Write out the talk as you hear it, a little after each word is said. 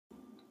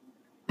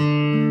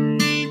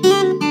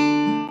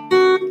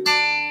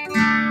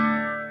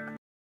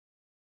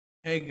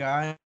Hey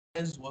guys,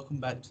 welcome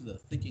back to the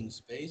Thinking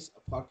Space,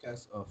 a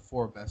podcast of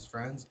four best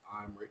friends.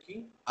 I'm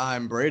Ricky.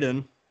 I'm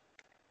Braden.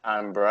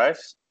 I'm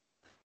Bryce.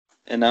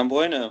 And I'm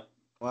Bueno.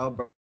 Wow,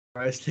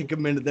 Bryce, take a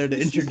minute there to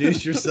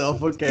introduce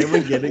yourself. Okay,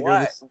 we get it.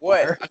 What?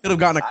 What? I could have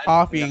gotten a I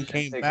coffee did and not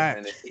came take a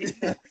back.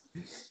 minute.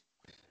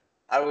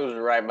 I was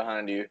right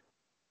behind you.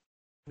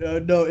 No,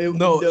 No.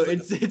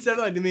 it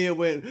sounded like to me it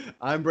went,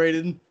 I'm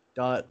Braden,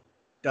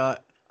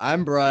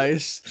 I'm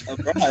Bryce. All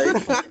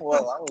right.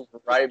 Well, I was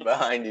right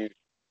behind you.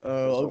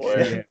 Oh, Swear.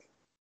 okay.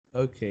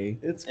 Okay.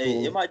 It's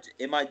Hey, cool.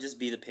 it might just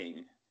be the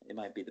ping. It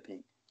might be the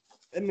ping.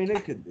 I mean,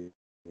 it could be.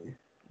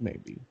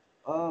 Maybe.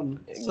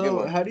 Good So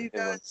one, how do you good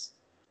one. guys,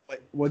 wait,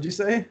 what'd you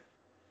say?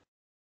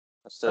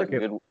 I said Okay.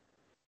 good.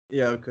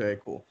 Yeah, okay,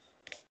 cool.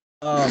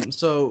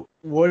 So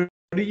what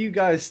do you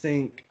guys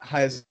think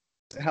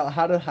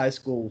how did high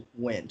school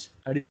went?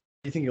 How do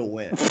you think it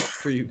went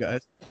for you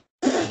guys?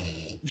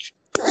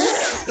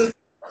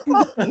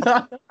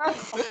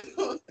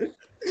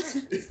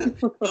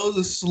 That was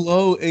a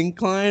slow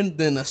incline,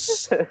 then a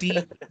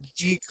steep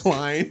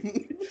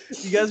decline.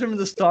 You guys remember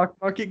the stock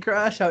market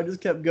crash? How it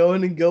just kept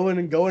going and going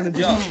and going and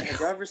Yo, just have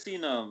you ever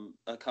seen a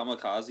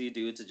kamikaze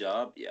do its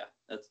job? Yeah,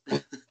 that's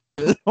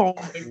Oh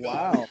my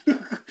wow.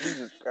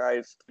 Jesus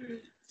Christ.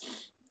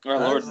 our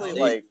Lord. Honestly, and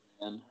like, Savior,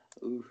 man.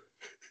 Ooh.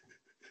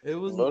 It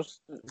was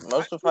Most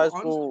of high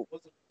school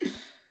honestly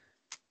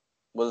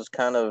was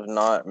kind of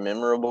not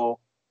memorable,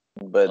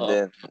 but Oh.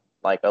 then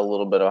like a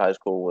little bit of high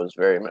school was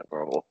very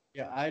memorable.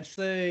 Yeah, I'd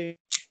say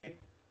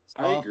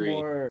I agree.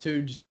 sophomore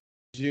to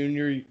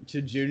junior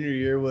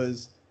year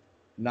was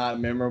not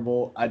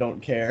memorable. I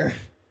don't care.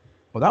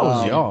 Well, that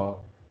was Um,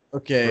 y'all.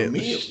 Okay. For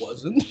me, it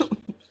wasn't.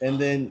 And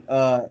then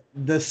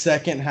the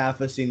second half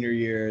of senior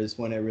year is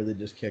when it really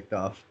just kicked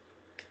off.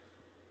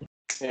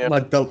 Yeah.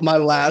 Like my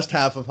last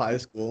half of high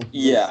school.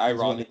 Yeah, is when it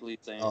ironically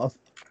saying. kicked off.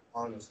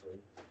 Honestly.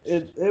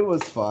 It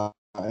was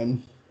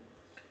fine.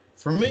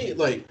 For me,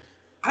 like,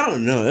 I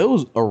don't know. It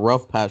was a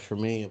rough patch for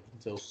me up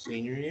until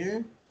senior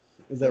year.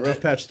 Is that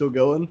rough patch still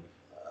going?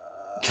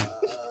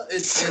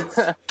 It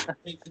stopped.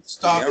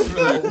 Yeah,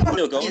 for like still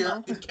 1 going year.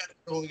 now? It kept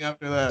going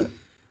after that.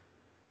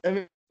 I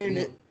mean,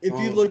 if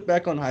you look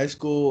back on high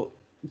school,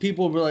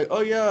 people were like,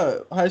 "Oh yeah,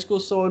 high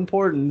school's so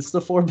important. It's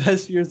the 4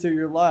 best years of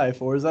your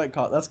life." Or is that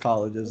that's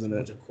college, isn't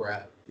Bunch it? of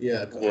crap.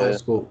 Yeah, Yeah. high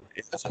school.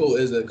 High school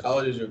is it?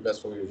 College is your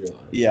best 4 years of your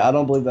life. Yeah, I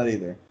don't believe that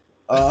either.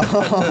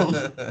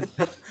 But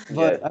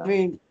Yeah. I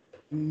mean,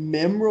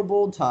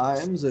 memorable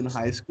times in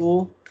high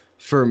school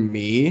for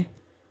me,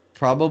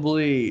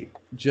 probably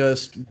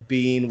just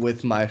being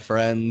with my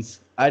friends.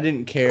 I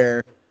didn't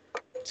care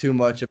too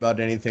much about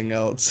anything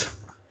else.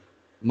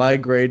 My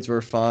grades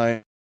were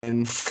fine,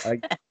 I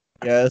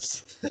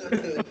guess.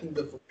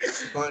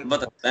 But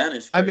the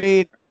Spanish. I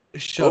mean,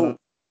 shut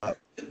Oh.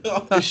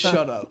 up.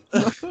 Shut up.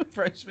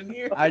 Freshman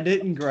year. I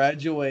didn't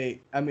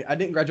graduate. I mean, I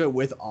didn't graduate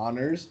with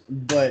honors,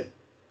 but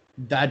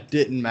that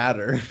didn't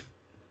matter.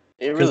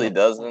 It really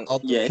doesn't.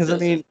 Yeah, it Because I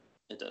doesn't. mean,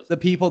 It does. the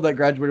people that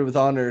graduated with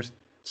honors,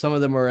 some of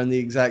them are in the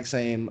exact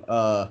same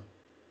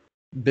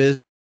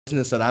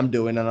business that I'm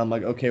doing, and I'm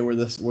like, okay,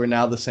 we're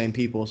now the same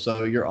people.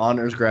 So your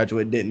honors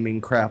graduate didn't mean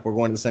crap. We're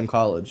going to the same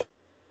college.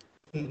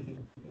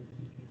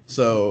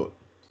 So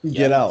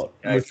get Yeah. out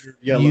with your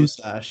yellow You-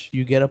 sash.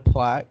 You get a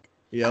plaque.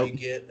 Yep. You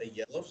get a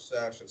yellow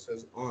sash that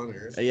says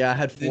honors. Yeah, I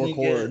had Then 4 you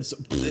chords.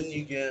 Then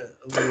you get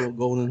a little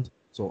golden.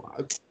 So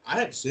I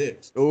had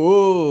 6.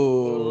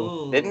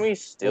 Ooh. Didn't we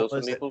steal What some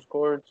was it? people's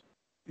cords?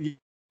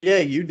 Yeah,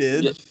 you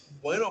did. Yeah.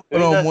 Bueno Who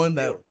put on does one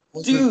steal? that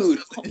wasn't Dude,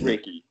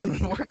 Ricky.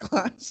 work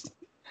class.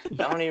 I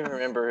don't even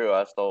remember who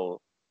I stole.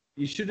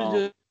 You should have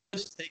Oh.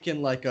 just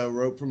taken like a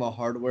rope from a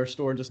hardware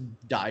store, just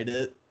dyed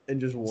it,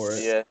 and just wore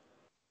it. Yeah.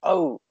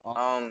 Oh,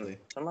 Honestly.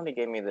 somebody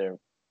gave me their.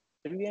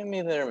 Who gave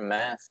me their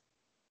mask?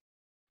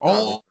 I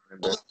Oh, don't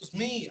remember. that was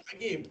me. I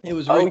gave. It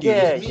was Oh Ricky.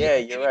 yeah, me. yeah.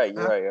 You're right.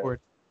 You're right. You're right.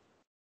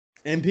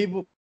 And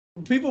people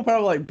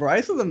probably like,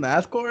 Bryce with a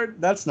math cord?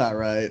 That's not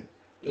right.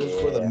 It was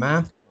for the Yeah.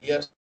 math.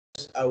 Yes,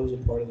 I was a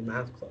part of the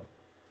math club.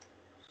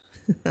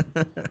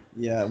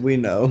 Yeah, we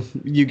know.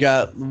 You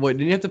got what?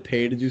 Didn't you have to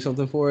pay to do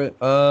something for it?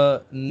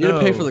 No. You had to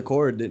pay for the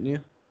cord, didn't you?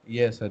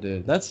 Yes, I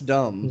did. That's It was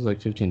dumb. like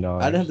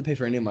 $15. I didn't have to pay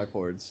for any of my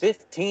cords.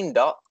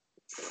 $15.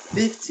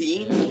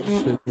 15?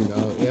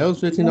 $15. Yeah, it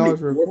was $15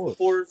 for a cord.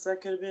 Cords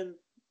that could have been.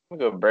 I'm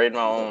gonna go braid my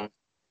own.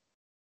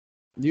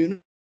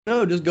 You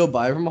know, just go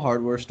buy it from a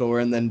hardware store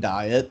and then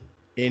dye it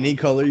any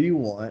color you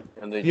want.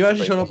 And then You actually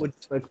just showed up with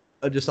like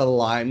just a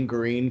lime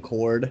green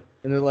cord,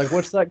 and they're like,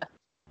 "What's that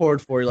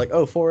cord for?" You're like,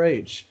 "Oh,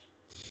 4-H."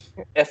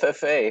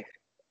 FFA.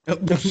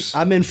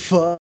 I'm in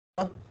fuck.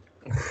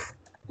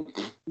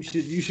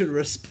 You should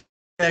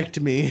respect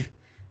me.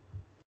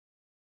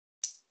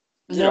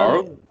 Did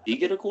ROTC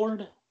get a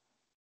cord?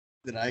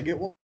 Did I get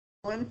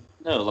one?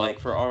 No, like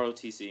for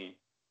ROTC.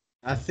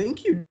 I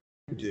think you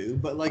do,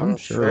 but like I'm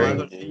sure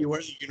you do. you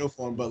wear the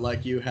uniform, but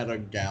like you had a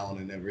gown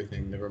and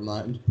everything. Never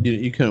mind.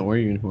 You couldn't wear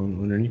your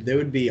uniform underneath. They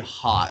would be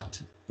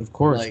hot. Of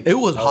course. Like, It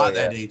was oh, hot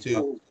yeah. that day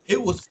too.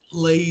 It was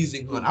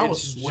blazing hot. I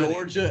was It's sweating.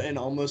 Georgia and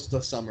almost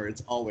the summer.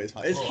 It's always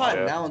hot. It's Oh, hot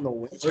yeah. now in the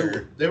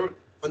winter.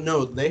 But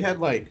no, they had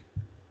like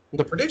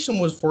the prediction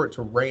was for it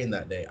to rain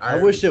that day.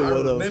 I wish it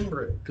would've.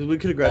 remember it. Because we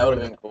could have That would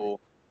have graduated. been cool.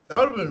 That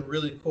would have been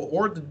really cool.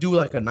 Or to do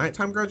like a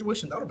nighttime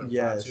graduation. That would have been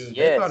Yes. fun too. They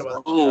Yes. thought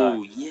about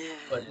Oh yeah.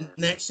 But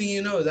next thing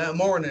you know, that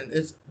morning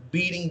it's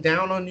beating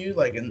down on you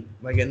like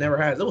it never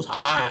has. It was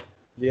hot.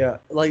 Yeah,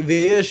 like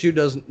the ASU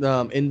does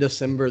in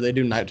December. They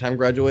do nighttime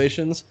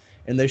graduations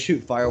and they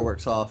shoot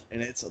fireworks off,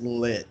 and it's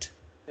lit.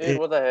 Dude,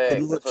 what the heck?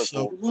 It looks That's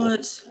so cool.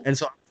 What? And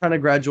so I'm trying to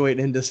graduate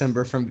in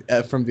December from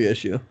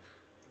VSU.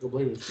 Go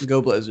Blazers.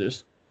 Go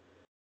Blazers!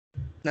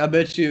 I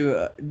bet you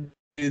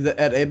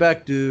at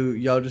ABAC, do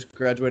y'all just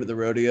graduate at the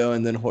rodeo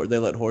and then they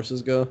let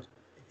horses go?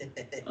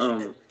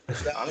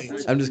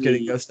 Honestly, I'm just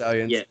kidding. Go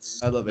Stallions. Yes.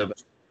 I love No.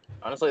 ABAC.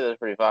 honestly, that's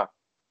pretty fun.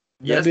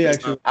 That'd be Yes,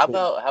 actually. How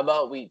cool.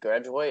 about we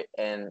graduate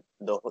and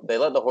they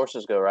let the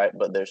horses go, right?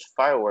 But there's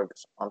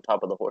fireworks on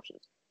top of the horses.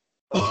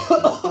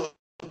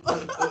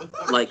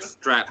 Like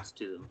straps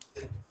to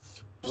them.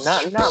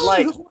 Not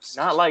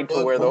like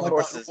to where the One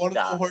horses of the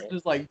die.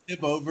 horses like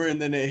tip over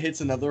and then it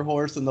hits another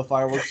horse and the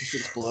fireworks just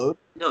explode.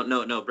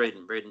 No,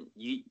 Braden.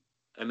 You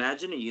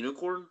imagine a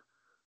unicorn,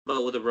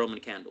 but with a Roman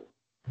candle.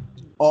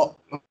 Oh,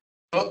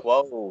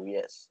 Whoa,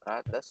 yes,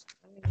 that's.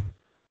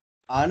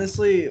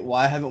 honestly,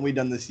 why haven't we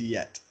done this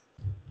yet?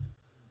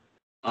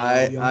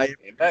 I Hey,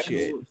 back,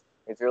 appreciate.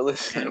 if you're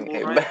listening, Animal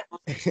hey, rights,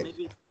 back.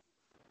 maybe.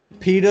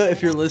 PETA,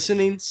 if you're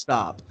listening,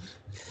 stop.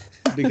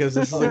 Because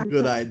this is a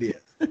good idea.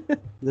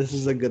 This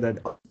is a good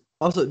idea.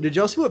 Also, did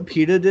y'all see what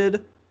PETA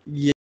did?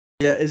 Yeah,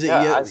 is it Yeah,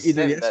 I either sent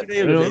that yesterday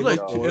to or It the was day like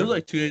ago. before? it was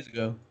like 2 days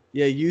ago.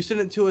 Yeah, you sent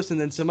it to us, and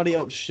then somebody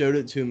else showed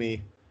it to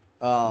me.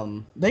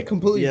 They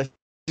completely Yes,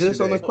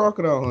 dissed on the today.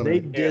 crocodile hunter. They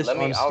Here, dissed let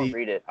me. on I'll Steve.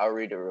 read it. I'll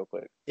read it real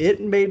quick.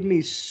 It made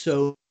me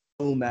so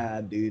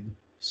mad, dude.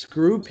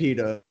 Screw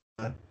PETA.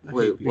 Wait,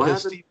 what Because happened?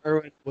 Steve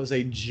Irwin was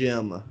a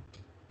gem.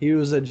 He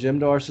was a gem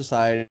to our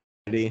society.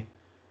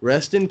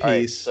 Rest in All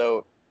right, peace.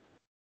 so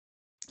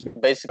Go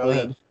basically,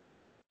 ahead.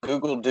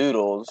 Google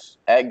Doodles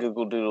at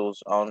Google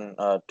Doodles on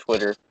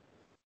Twitter.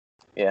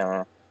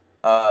 Yeah,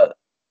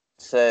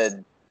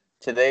 said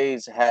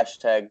today's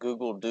hashtag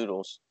Google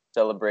Doodles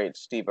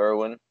celebrates Steve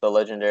Irwin, the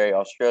legendary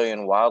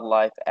Australian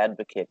wildlife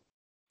advocate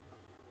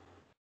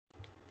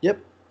Yep.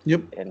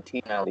 and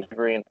team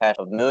delivery and path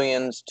of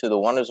millions to the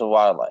wonders of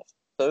wildlife.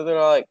 So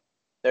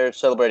they're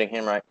celebrating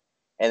him, right?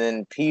 And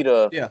then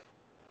PETA Yeah.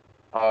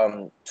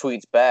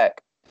 tweets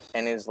back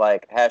and is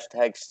like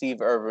hashtag Steve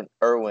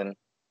Irwin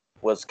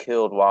was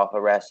killed while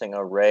harassing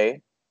a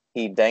ray.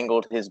 He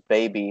dangled his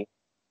baby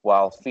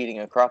while feeding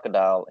a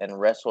crocodile and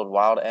wrestled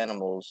wild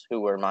animals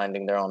who were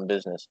minding their own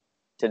business.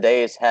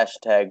 Today's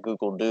hashtag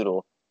Google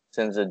Doodle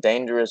sends a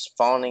dangerous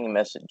fawning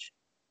message.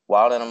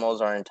 Wild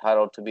animals are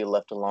entitled to be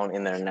left alone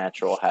in their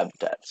natural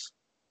habitats.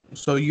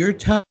 So you're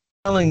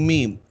telling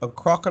me a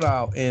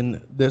crocodile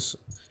in this,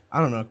 I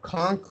don't know,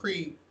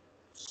 concrete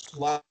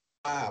slab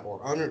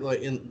or under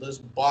like in this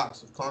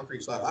box of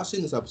concrete slab. I've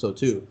seen this episode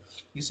too.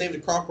 He saved a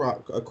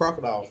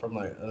crocodile from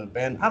like an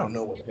abandoned. I don't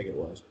know what the heck it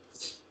was.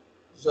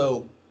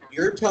 So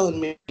you're telling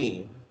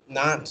me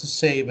not to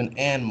save an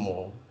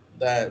animal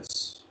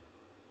that's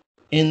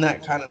in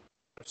that kind of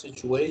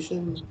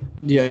situation?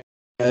 Yeah.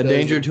 A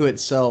danger to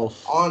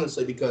itself.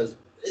 Honestly, because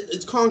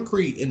it's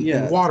concrete and,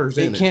 Yeah, and water's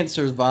in It it. can't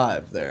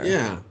survive there.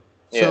 Yeah.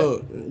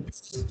 So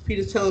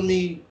Peter's telling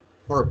me,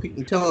 or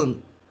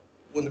telling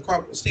when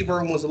Steve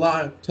Irwin was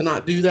alive to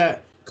not do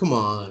that. Come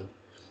on,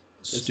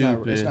 It's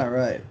stupid. not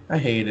right. I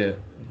hate it.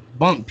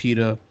 Bump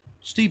Peter.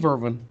 Steve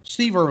Irwin.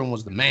 Steve Irwin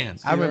was the man.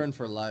 Steve Irwin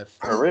for life.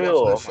 For real?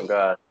 Oh my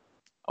god.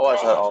 I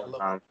watch that all the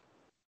time.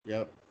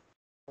 Yep.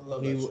 I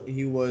love that show.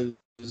 He was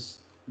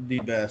the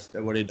best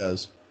at what he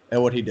does.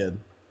 At what he did.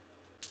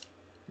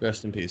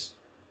 Rest in peace.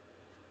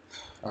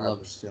 I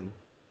love him.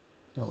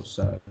 That was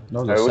sad. That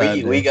was All a right,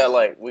 sad we day. got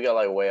like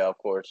way off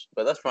course,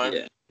 but that's fine.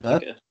 Yeah.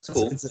 That- Okay. It's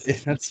cool.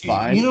 That's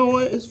fine. You know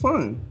what? It's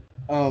fun.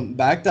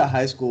 Back to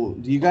high school.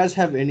 Do you guys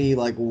have any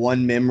like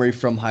one memory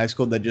from high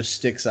school that just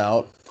sticks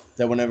out?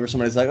 That whenever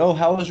somebody's like, "Oh,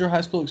 how was your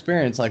high school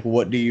experience?" Like,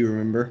 what do you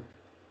remember?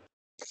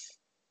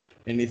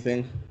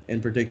 Anything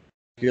in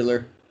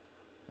particular?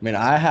 I mean,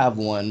 I have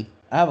one.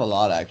 I have a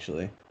lot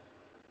actually.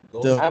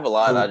 The- I have a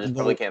lot. I just the-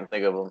 probably can't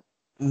think of them.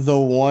 The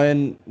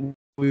one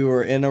we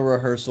were in a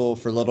rehearsal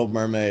for Little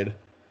Mermaid,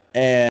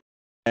 and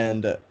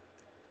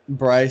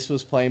Bryce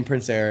was playing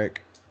Prince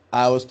Eric.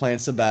 I was playing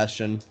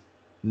Sebastian.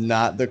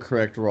 Not the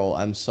correct role.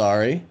 I'm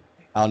sorry.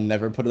 I'll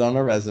never put it on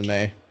a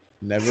resume.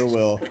 Never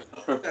will.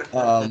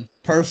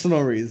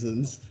 Personal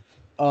reasons.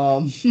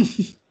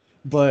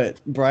 But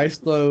Bryce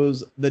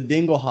throws the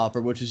dingle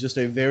hopper, which is just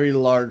a very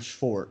large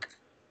fork,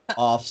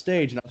 off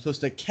stage, and I'm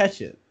supposed to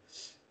catch it.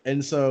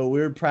 And so we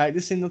were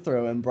practicing the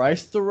throw, and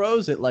Bryce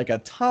throws it like a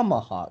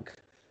tomahawk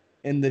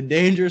in the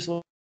dangerous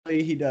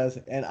way he does.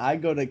 And I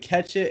go to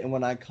catch it, and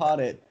when I caught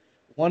it,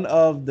 one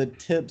of the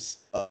tips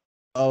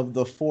of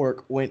the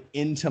fork went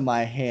into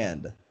my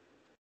hand.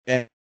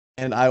 And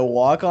I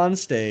walk on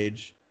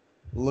stage,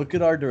 look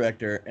at our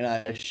director, and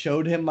I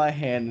showed him my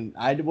hand. And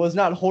I was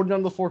not holding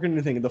on the fork or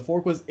anything. The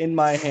fork was in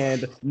my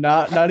hand,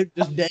 not even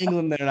just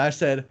dangling there. And I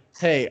said,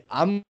 "Hey,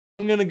 I'm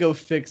gonna go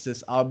fix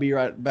this. I'll be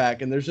right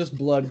back." And there's just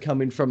blood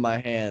coming from my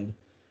hand.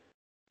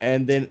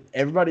 And then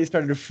everybody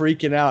started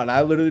freaking out, and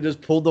I literally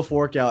just pulled the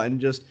fork out and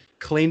just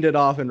cleaned it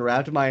off and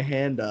wrapped my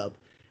hand up.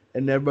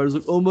 And everybody's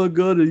like, "Oh my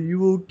god, are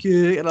you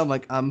okay?" And I'm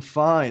like, "I'm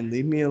fine.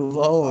 Leave me I was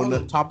alone."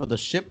 on top of the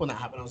ship when that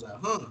happened. I was like,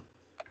 huh.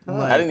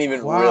 I didn't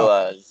even Wow.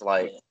 realize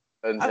like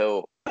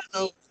until I don't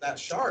know if it's that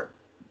sharp.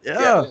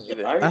 Yeah,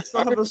 either. I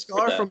still have a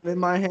scar from it in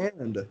my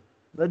hand.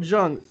 That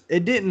junk,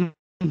 it didn't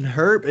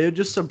hurt. It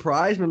just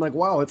surprised me. I'm like,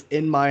 wow, it's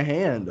in my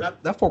hand.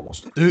 That fork was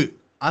thick.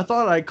 I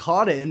thought I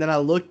caught it, and then I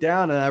looked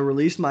down and I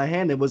released my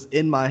hand. It was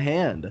in my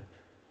hand, and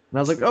I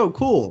was like, oh,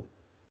 cool.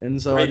 And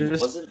so I Brayden,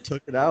 just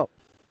took it out.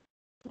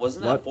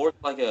 Wasn't What? that fork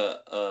like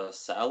a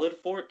salad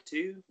fork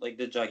too? Like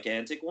the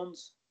gigantic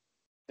ones?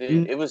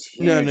 It was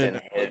huge No,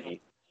 and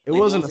heavy. It Like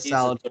wasn't a those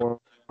salad pieces- fork.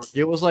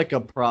 It was like a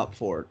prop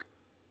fork.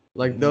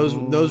 Like those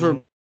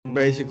were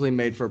basically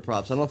made for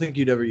props. I don't think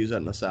you'd ever use that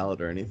in a salad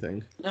or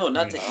anything. No,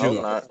 not to No,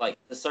 eat. not- Like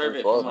to serve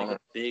it Well, from like no. a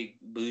big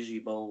bougie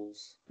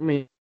bowls. I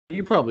mean,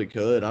 you probably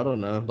could. I don't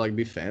know. Like,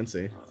 be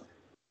fancy.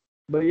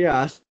 But yeah,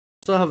 I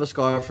still have a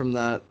scar from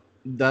that.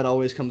 That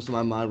always comes to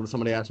my mind when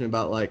somebody asks me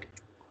about like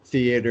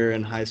theater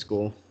in high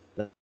school.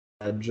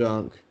 That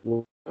junk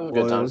was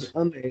Good times.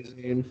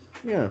 amazing.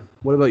 Yeah.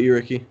 What about you,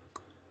 Ricky?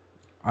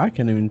 I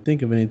can't even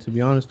think of any, to be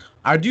honest.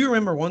 I do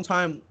remember one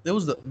time, it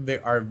was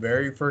our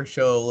very first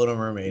show, Little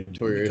Mermaid.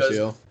 Tore your because-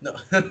 ACL? No,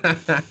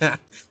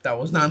 that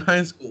was not in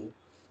high school.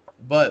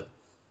 But,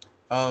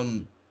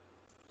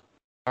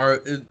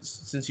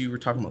 since you were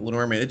talking about Little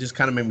Mermaid, it just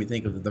kind of made me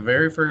think of it. The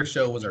very first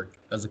show was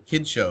as a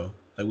kid show.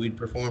 Like, we'd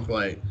perform for,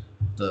 like,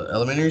 the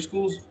elementary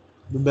schools.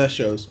 The best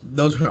shows.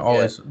 Those were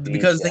always,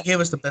 because yeah. they gave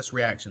us the best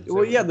reactions.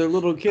 Well, yeah, they're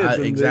little kids,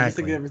 and they just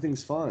exactly. think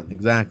everything's fun.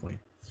 Exactly.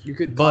 You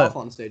could But- cough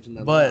on stage and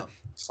then but- laugh.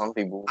 Some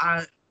people.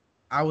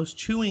 I was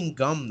chewing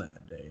gum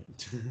that day.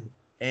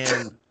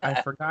 And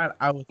I forgot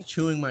I was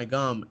chewing my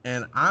gum,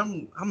 and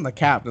I'm the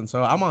captain,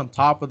 so I'm on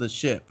top of the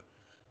ship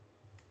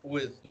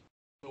with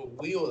the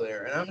wheel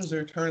there, and I'm just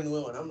there turning the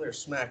wheel, and I'm there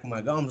smacking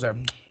my gums there,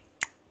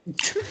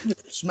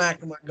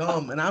 smacking my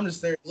gum, and I'm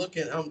just there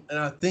looking, and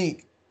I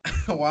think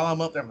while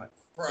I'm up there, I'm like,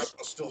 bro, I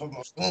still have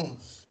my gum,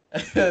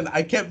 and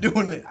I kept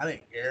doing it. I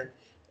didn't care.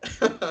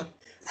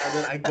 And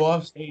then I go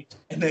off stage,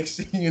 and next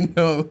thing you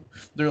know,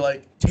 they're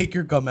like, "Take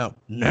your gum out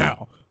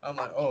now." I'm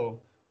like, "Oh,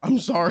 I'm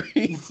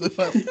sorry." So I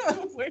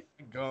put away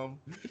my gum,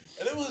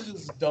 and it was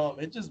just dumb.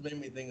 It just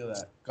made me think of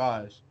that.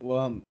 Gosh.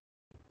 Well,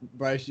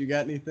 Bryce, you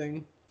got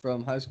anything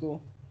from high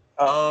school?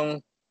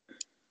 I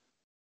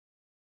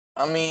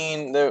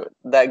mean,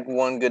 that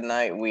one good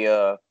night we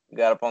got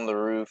up on the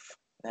roof,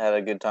 had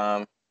a good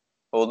time.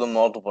 Well, the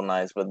multiple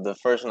nights, but the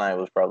first night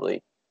was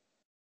pretty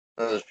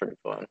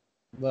fun.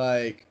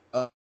 Like,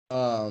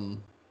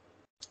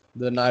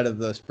 the night of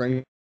the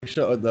spring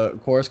show, the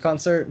chorus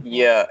concert.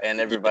 Yeah, and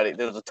everybody,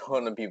 there was a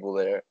ton of people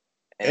there,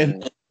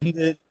 and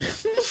It,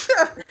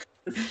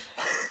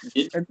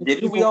 Didn't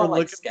people we all were like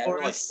looking scatter for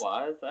like us.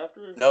 flies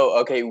after? no,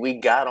 okay, we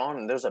got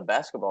on. There's a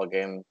basketball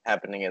game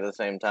happening at the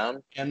same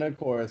time. and a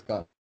chorus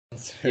concert.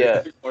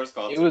 Yeah, Chorus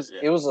concert,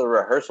 it was a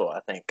rehearsal, I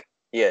think.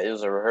 Yeah, it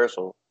was a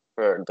rehearsal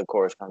for the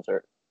chorus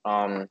concert.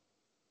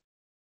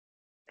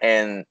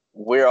 And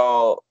we're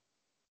all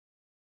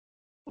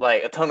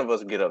like a ton of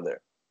us get up there,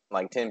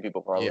 like 10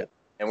 people probably, Yeah.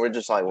 and we're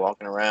just like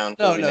walking around.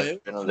 'cause we never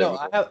been up there no.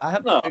 before. I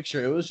have No. a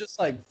picture. It was just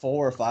like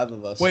 4 or 5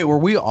 of us. Wait, were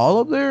we all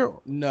up there?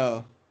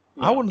 No,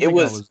 I wouldn't It think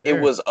I was was it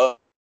there. was us.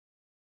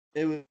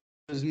 it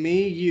was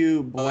me,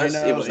 you, Bueno,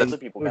 It was and other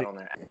people got on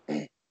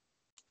there.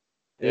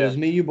 It was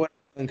me, you, Bueno,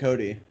 and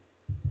Cody.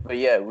 But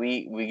yeah,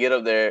 we get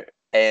up there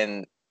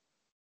and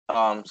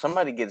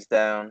somebody gets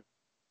down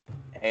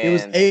and It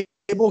was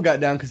Abel got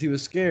down because he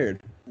was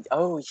scared.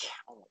 oh yeah.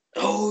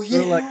 Oh We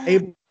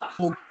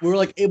were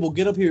like, Abel,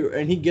 get up here,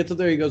 and he gets up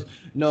there. He goes,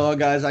 "No,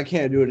 guys, I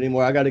can't do it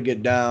anymore. I got to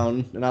get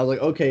down." And I was like,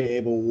 "Okay,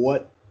 Abel,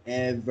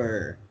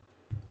 whatever."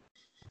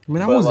 I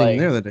mean, I But, wasn't like, even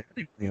there that day. I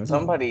didn't think I was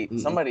there.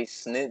 Somebody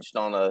snitched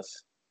on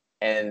us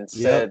and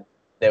Yep.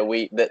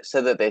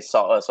 said that they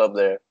saw us up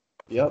there,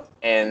 Yep.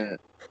 and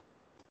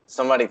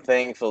somebody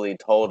thankfully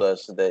told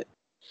us that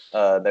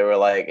they were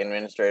like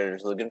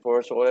administrators looking for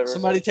us or whatever.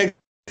 Somebody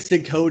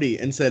texted Cody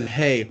and said,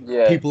 "Hey,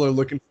 Yeah. people are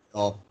looking for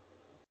y'all."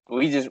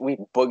 We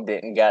booked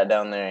it and got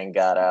down there and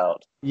got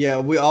out.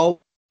 Yeah, we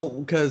all,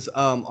 because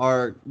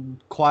our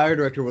choir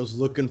director was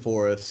looking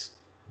for us,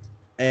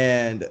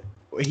 and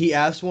he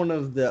asked one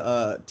of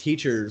the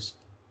teachers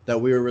that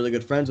we were really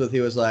good friends with.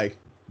 He was like,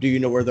 "Do you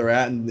know where they're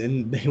at?" And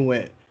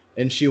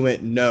then she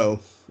went, "No,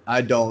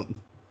 I don't."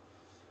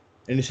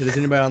 And he said, "Is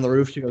anybody on the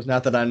roof?" She goes,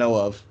 "Not that I know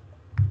of."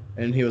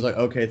 And he was like,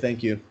 "Okay,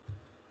 thank you."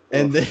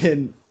 And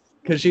then,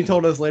 because she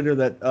told us later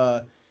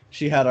that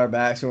she had our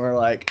backs, and we're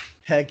like,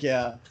 "Heck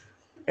yeah."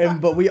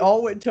 But we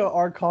all went to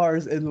our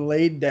cars and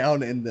laid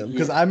down in them,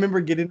 because I remember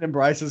getting in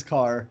Bryce's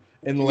car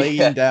and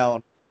laying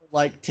down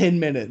like 10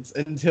 minutes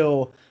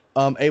until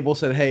Abel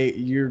said, "Hey,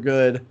 you're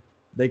good,"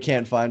 They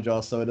can't find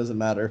y'all, so it doesn't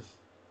matter.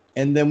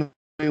 And then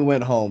we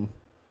went home.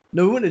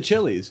 No, we went to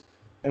Chili's,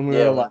 and we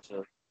Yeah, were like,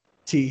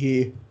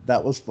 tee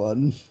that was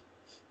fun.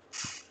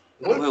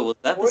 Wait, was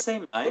that the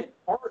same night?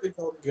 What part did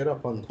y'all get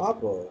up on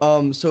top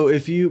of? So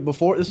if you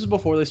this is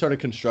before they started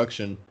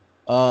construction.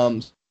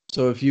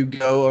 So if you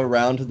go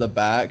around to the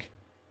back,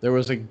 there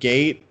was a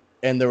gate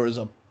and there was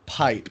a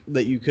pipe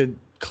that you could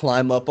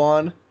climb up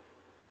on.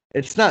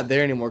 It's not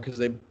there anymore because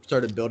they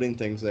started building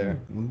things there.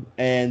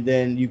 And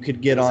then you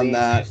could get on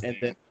that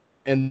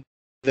and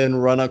then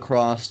run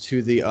across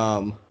to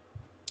the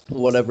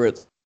whatever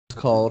it's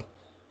called,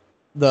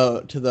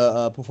 to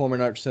the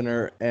Performing Arts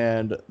Center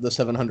and the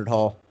 700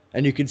 Hall.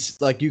 And you could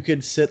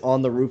sit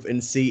on the roof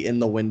and see in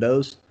the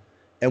windows,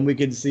 and we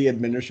could see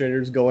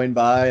administrators going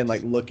by and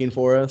like looking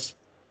for us.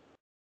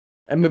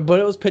 But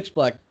it was pitch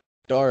black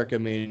dark. I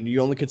mean, you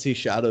only could see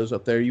shadows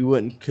up there. You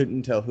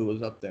couldn't tell who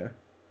was up there.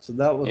 So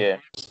that was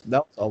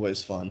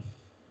always fun.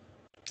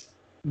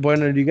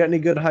 Bueno, do you got any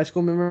good high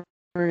school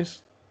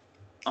memories?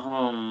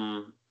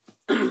 The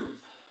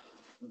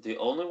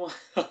only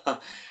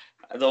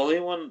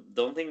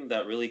thing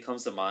that really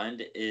comes to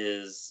mind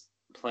is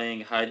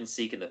playing hide and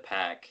seek in the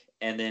pack,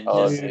 and then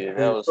dude,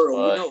 that was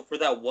fun. For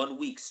that 1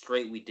 week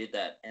straight we did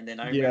that, and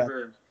then I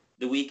remember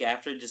the week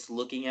after just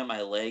looking at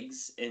my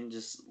legs and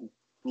just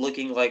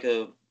looking like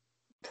a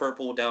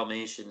purple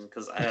Dalmatian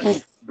because I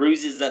had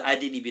bruises that I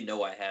didn't even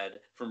know I had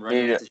from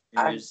running into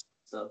streamers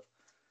and stuff.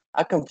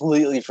 I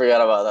completely forgot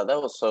about that. That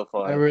was so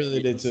fun. I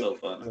really did too. So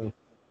fun.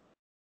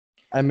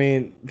 I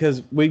mean,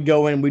 because we'd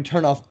go in, we'd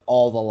turn off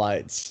all the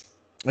lights.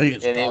 And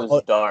it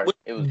was dark.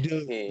 It was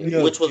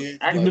which was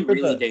actually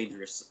really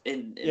dangerous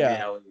in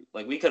reality.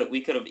 Like we could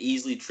have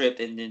easily tripped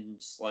and then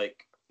just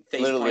like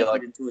face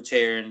planted into a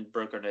chair and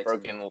broke our necks.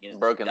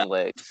 Broken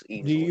legs.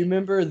 Easily. Do you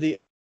remember the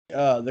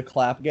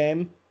clap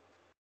game?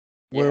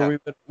 Where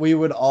we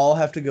would all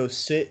have to go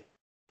sit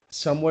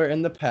somewhere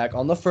in the pack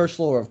on the first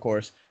floor, of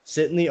course,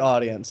 sit in the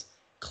audience,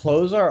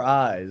 close our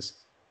eyes,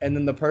 and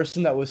then the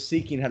person that was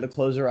seeking had to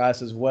close their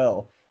eyes as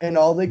well. And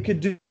all they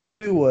could do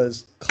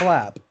was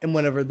clap. And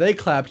whenever they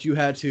clapped, you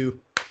had to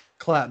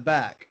clap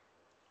back.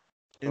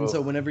 And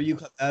so whenever you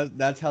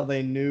that's how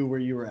they knew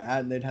where you were at,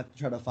 and they'd have to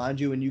try to find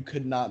you, and you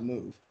could not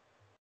move.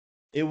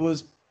 It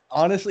was,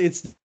 honestly,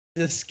 it's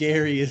the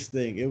scariest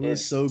thing. It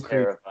was so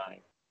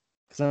terrifying.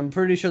 Because I'm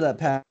pretty sure that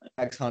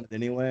pack's haunted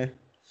anyway.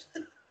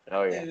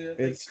 Oh, yeah.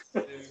 It's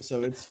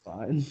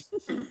fine.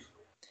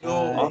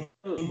 When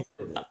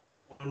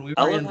we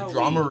were in the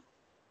drama room.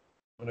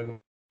 Go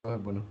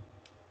ahead, Bueno.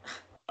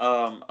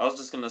 I was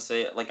just gonna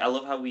say, like, I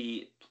love how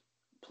we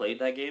played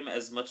that game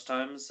as much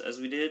times as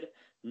we did,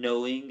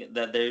 knowing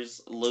that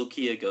there's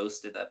low-key a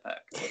ghost in that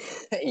pack.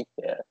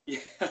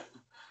 Yeah.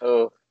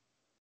 Oh.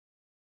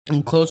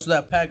 And close to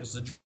that pack is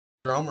the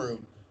drama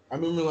room. I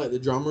remember, like, the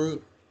drama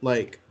room,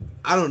 like,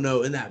 I don't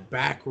know, in that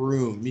back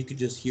room, you could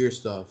just hear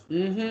stuff.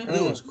 Mm-hmm. And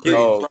it was crazy.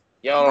 Oh,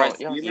 y'all Bryce,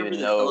 don't you remember even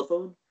the know.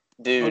 telephone?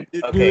 Dude,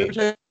 Did okay. we ever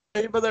tell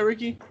you about that,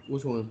 Ricky?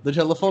 Which one? The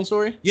telephone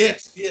story?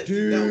 Yes,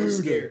 dude. That was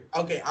Dude. scary.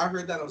 Okay, I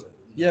heard that. I was like,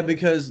 Yeah,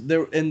 because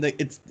technically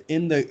it's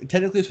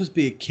supposed to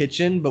be a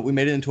kitchen, but we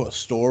made it into a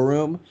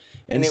storeroom.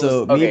 And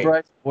so me,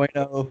 Bryce,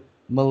 Bueno,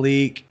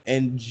 Malik,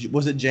 and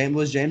was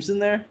James in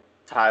there?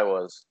 Ty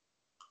was.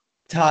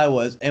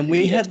 And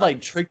we had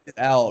like tricked it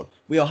out.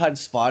 We all had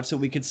spots that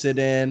we could sit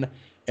in,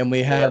 and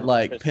we had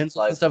like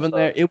pencils and stuff in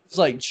there. It was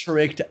like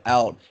tricked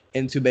out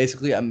into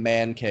basically a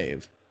man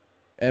cave.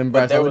 And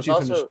Bryce, there was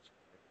also,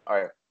 all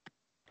right.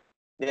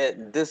 Yeah,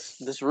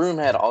 this room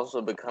had also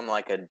become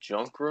like a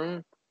junk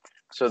room.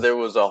 So there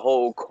was a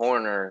whole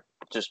corner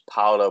just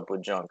piled up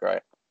with junk,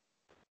 right?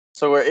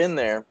 So we're in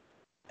there,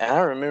 and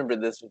I remember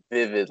this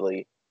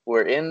vividly.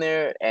 We're in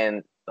there,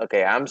 and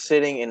okay, I'm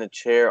sitting in a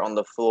chair on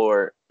the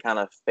floor, kind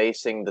of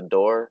facing the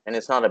door, and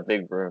it's not a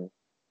big room.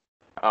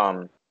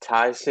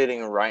 Ty's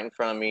sitting right in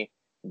front of me.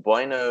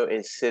 Bueno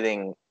is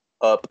sitting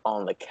up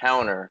on the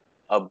counter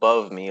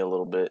above me a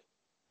little bit,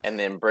 and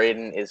then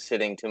Braden is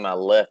sitting to my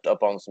left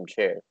up on some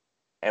chairs.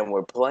 And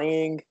we're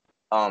playing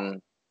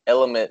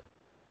Element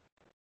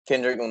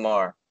Kendrick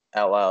Lamar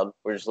out loud.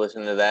 We're just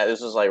listening to that.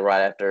 This was like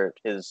right after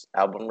his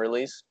album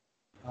release.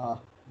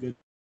 Good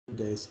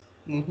days.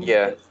 mm-hmm.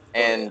 Yeah,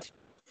 and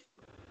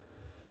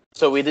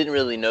so we didn't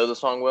really know the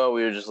song well.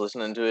 We were just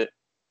listening to it.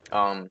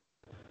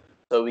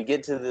 So we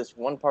get to this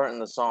one part in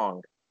the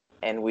song,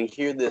 and we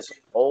hear this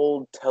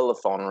old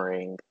telephone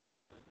ring.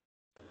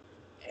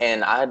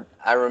 And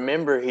I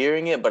remember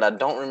hearing it, but I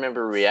don't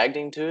remember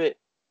reacting to it.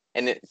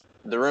 And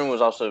the room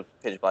was also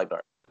pitch black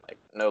dark, like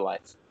no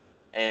lights.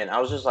 And I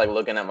was just like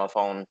looking at my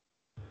phone,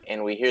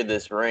 and we hear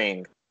this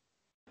ring,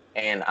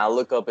 and I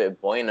look up at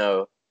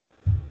Bueno,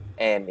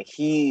 and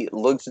he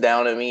looks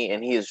down at me,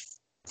 and he is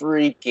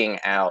freaking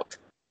out.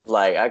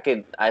 Like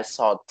I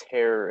saw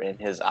terror in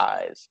his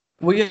eyes.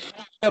 Well,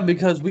 yeah,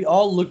 because we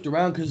all looked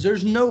around because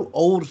there's no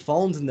old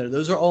phones in there.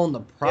 Those are all in the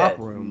prop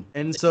room,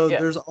 and so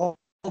there's all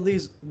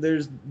these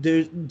there's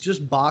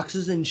just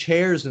boxes and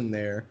chairs in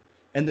there,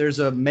 and there's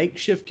a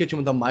makeshift kitchen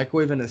with a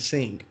microwave and a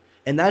sink.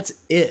 and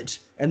that's it.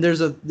 And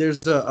there's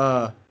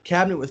a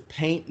cabinet with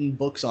paint and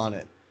books on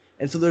it,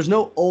 and so there's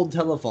no old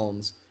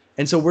telephones.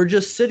 And so we're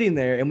just sitting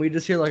there, and we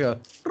just hear like a,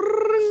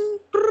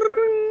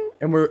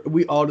 and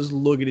we all just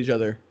look at each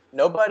other.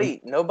 Nobody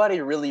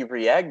really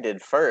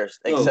reacted first,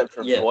 except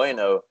for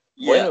Bueno.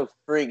 Yeah. Bueno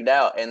freaked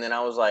out, and then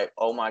I was like,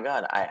 "Oh my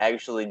god, I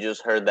actually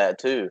just heard that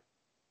too."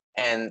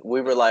 And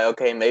we were like,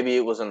 "Okay, maybe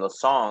it was in the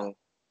song."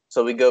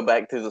 So we go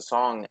back to the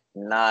song,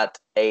 not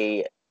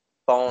a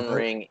phone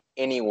ring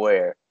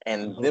anywhere,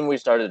 and then we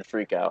started to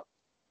freak out.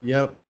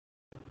 Yep,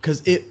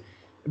 because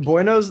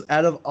Bueno's,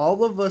 out of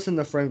all of us in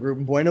the friend group,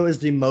 Bueno is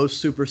the most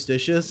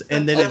superstitious,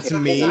 and then it's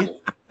me.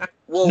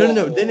 No.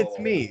 Then it's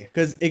me,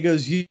 because it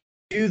goes you,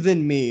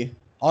 then me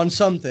on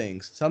some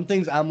things. Some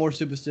things I'm more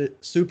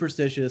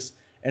superstitious,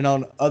 and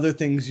on other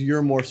things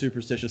you're more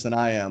superstitious than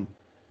I am.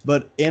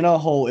 But in a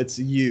whole, it's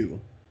you.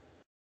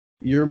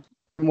 You're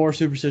more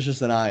superstitious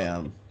than I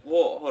am.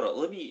 Well, hold on.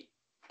 Let me.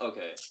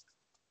 Okay.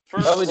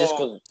 Probably just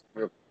because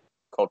your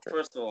culture.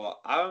 First of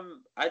all,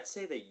 I'd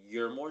say that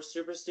you're more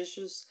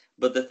superstitious,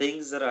 but the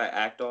things that I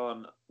act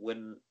on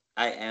when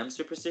I am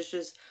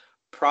superstitious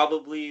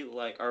probably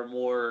like are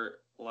more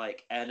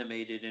like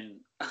animated and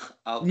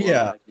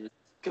outlandish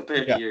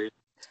compared to yours.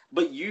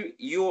 But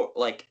you're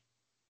like,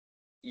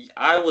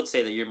 I would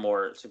say that you're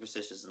more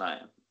superstitious than I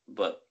am.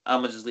 But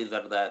I'm gonna just leave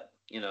that at that.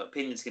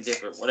 Opinions can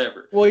differ.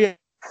 Whatever. Well, yeah.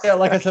 Yeah,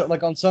 like I said,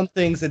 like on some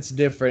things it's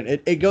different.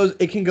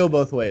 It can go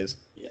both ways.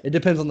 Yeah. It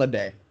depends on the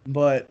day.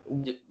 But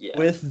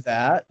with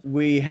that,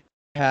 we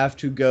have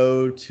to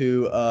go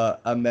to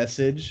a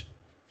message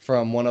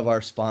from one of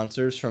our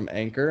sponsors from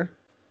Anchor.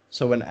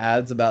 So an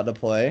ad's about to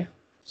play.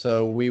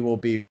 So we will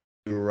be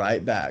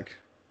right back.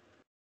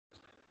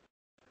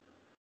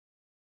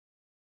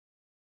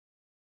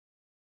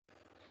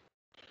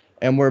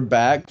 And we're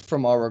back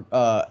from our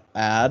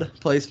ad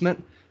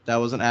placement. That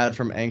was an ad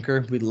from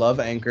Anchor. We love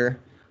Anchor.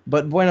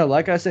 But Bueno,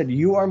 like I said,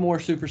 you are more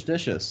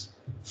superstitious.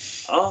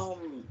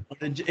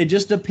 It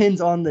just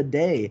depends on the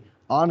day,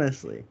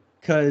 honestly.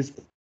 Because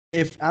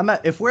if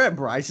we're at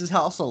Bryce's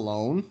house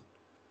alone,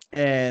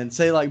 and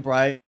say like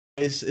Bryce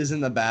is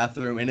in the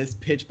bathroom and it's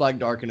pitch black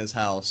dark in his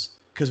house,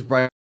 because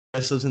Bryce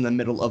lives in the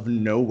middle of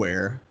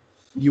nowhere,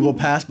 you will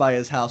pass by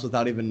his house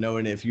without even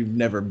knowing it if you've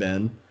never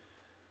been.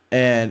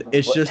 And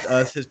it's just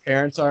us. His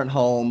parents aren't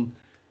home,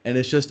 and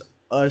it's just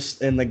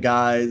us and the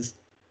guys.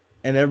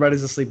 And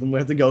everybody's asleep, and we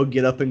have to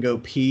get up and go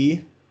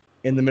pee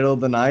in the middle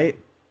of the night.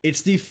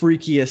 It's the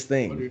freakiest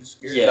thing.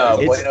 Yeah.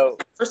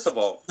 First of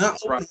all, not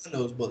open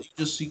windows, but you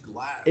just see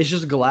glass. It's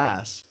just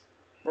glass.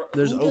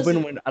 There's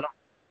open window.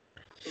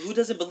 Who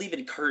doesn't believe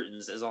in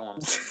curtains? Is all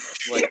I'm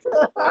saying.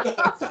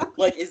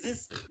 Like, is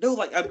this no?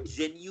 Like, I'm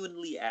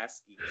genuinely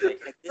asking.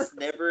 Like, has this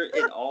never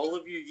in all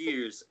of your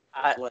years,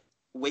 like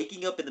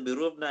waking up in the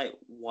middle of the night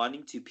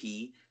wanting to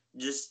pee,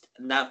 just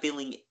not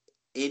feeling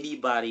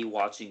anybody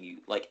watching you,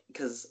 like,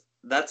 because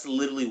that's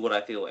literally what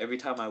I feel every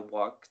time I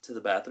walk to the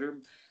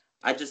bathroom.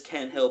 I just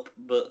can't help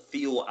but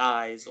feel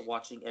eyes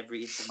watching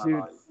every inch of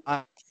my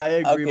body. I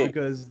agree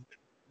because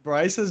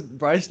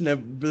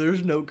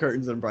there's no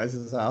curtains in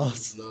Bryce's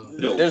house.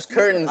 No. There's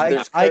curtains.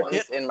 There's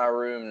curtains in my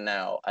room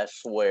now. I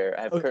swear,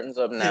 I have curtains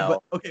up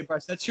now. Okay,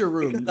 Bryce, that's your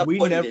room. We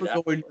never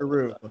go in your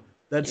room.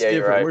 That's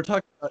different. Right. We're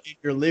talking about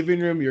your living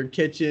room, your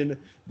kitchen,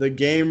 the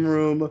game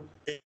room.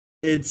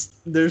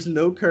 There's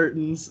no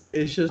curtains.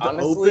 It's just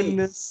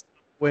openness,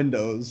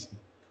 windows.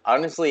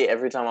 Honestly,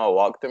 every time I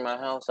walk through my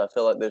house, I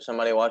feel like there's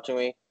somebody watching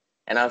me,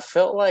 and I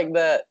felt like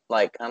that,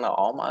 like, kind of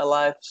all my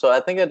life. So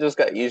I think I just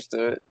got used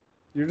to it.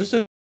 You're just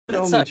an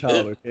only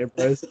child, okay,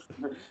 Bryce?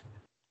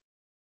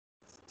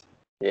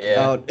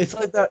 Yeah. It's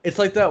like that. It's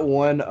like that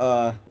one,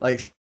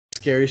 like,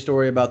 scary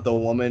story about the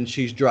woman.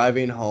 She's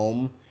driving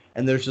home,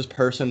 and there's this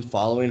person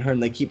following her,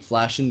 and they keep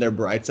flashing their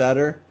brights at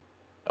her.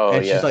 Oh,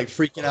 and she's like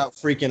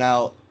freaking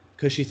out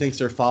because she thinks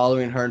they're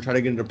following her and try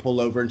to get her to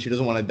pull over, and she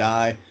doesn't want to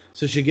die.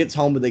 So she gets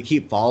home, but they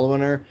keep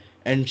following her,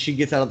 and she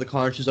gets out of the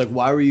car, and she's like,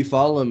 "Why were you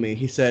following me?"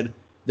 He said,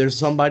 "There's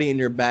somebody in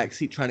your back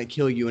seat trying to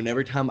kill you, and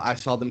every time I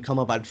saw them come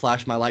up, I'd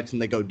flash my lights,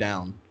 and they go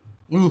down."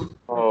 Ooh.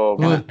 Oh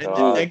my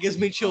God. That gives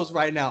me chills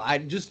right now. I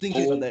just think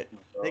that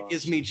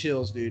gives me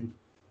chills, dude.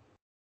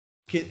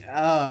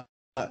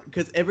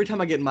 Because every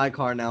time I get in my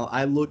car now,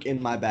 I look in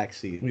my back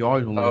seat. You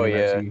always want to look in the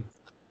back seat.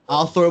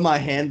 I'll throw my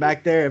hand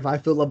back there. If I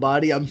feel a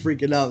body, I'm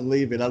freaking out and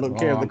leaving. I don't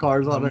care if the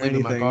car's on or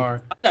anything. My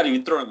car. I'm not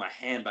even throwing my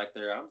hand back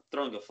there. I'm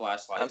throwing a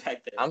flashlight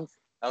back there.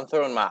 I'm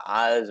throwing my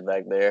eyes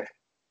back there.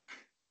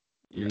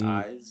 Your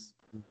eyes?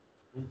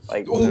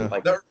 Like I'm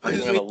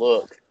gonna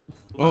look.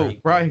 Oh,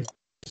 Bryce.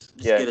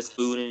 Just get a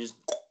spoon and just...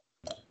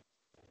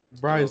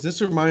 Bryce, this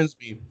reminds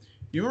me.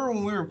 You remember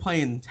when we were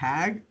playing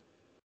tag?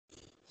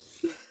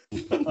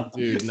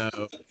 Dude, no.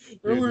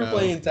 We were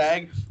playing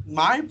tag.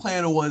 My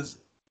plan was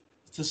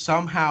to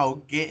somehow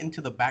get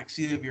into the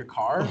backseat of your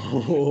car.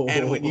 Oh,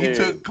 and when you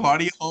took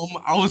Claudia home,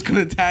 I was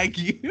going to tag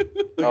you.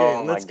 Okay,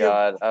 oh my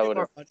God.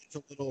 Let's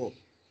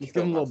give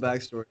them a little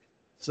backstory.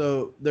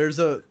 So there's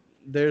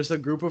a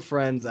group of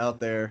friends out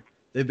there.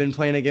 They've been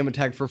playing a game of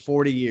tag for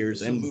 40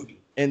 years. It's a movie.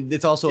 and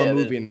it's also a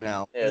movie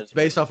now. yeah, It's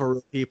based off of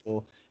real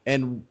people,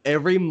 and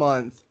every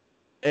 1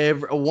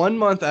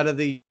 month out of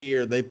the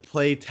year, they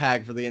play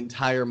tag for the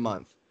entire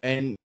month,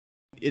 and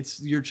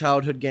it's your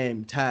childhood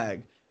game,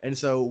 tag. And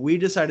so we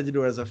decided to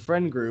do it as a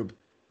friend group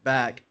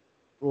back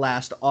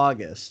last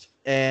August,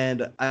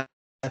 and I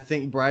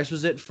think Bryce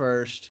was at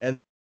first, and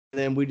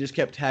then we just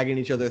kept tagging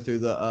each other through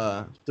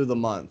the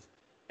month,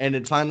 and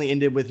it finally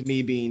ended with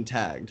me being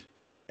tagged,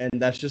 and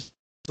that's just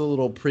a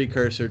little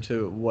precursor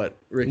to what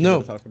Ricky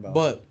No, talked about.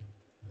 but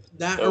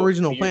that So,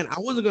 original you- plan, I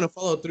wasn't gonna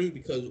follow through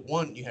because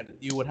one,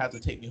 you would have to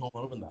take me home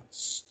and open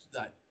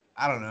that.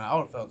 I don't know. I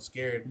would have felt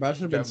scared. Bryce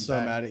would have been driving so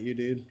back. mad at you,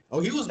 dude.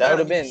 Oh, he was that mad would at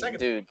have me the been, second.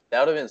 dude. That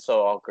would have been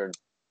so awkward.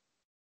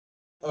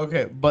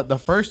 Okay, but the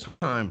first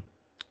time,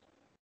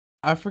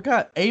 I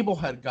forgot Abel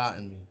had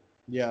gotten me.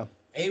 Yeah.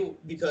 Abel,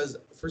 because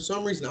for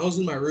some reason I was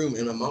in my room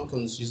and my mom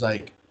comes. She's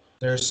like,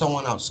 "There's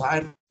someone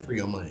outside for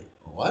you." I'm like,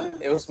 "What?"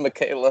 It was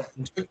Michaela.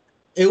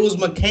 It was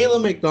Michaela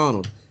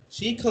McDonald.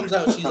 She comes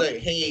out. She's like,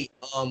 "Hey,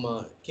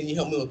 can you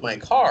help me with my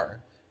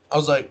car?" I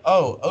was like,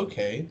 "Oh,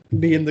 okay."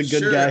 Being the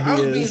good Sure, guy I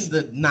he was is.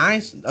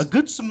 being a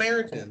good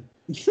Samaritan.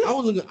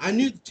 I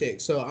knew the chick,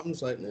 so I'm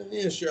just like,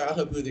 "Yeah, sure, I'll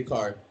help you with your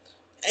car."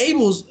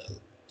 Abel's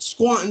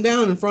squatting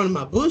down in front of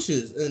my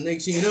bushes, and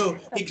next thing you know,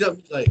 he comes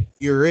up, he's like,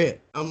 "You're it."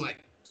 I'm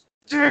like,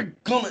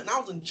 "Gummit," and I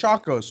was in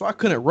Chaco, so I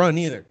couldn't run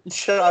either.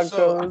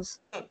 Chacos.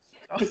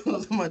 I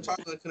was in my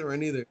Chaco, I couldn't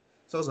run either.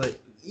 So I was like,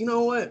 "You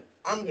know what?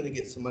 I'm gonna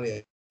get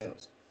somebody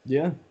else."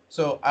 Yeah.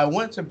 So I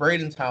went to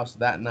Braden's house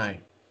that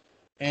night,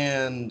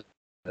 and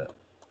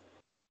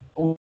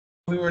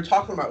we were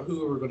talking about who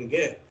we were going to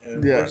get.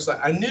 And Yeah. we're just like,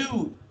 I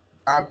knew,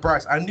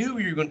 Bryce, I knew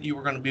you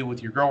were going to be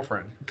with your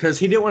girlfriend. Because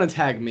he didn't want to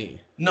tag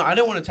me. No, I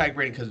didn't want to tag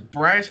Braden because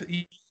Bryce,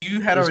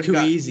 you had It was already too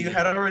got, easy. you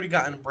had already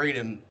gotten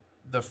Braden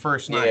the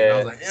first night. And I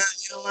was Yeah. like, yeah,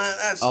 you know what?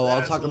 That's Oh, I'll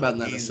that's talk a about little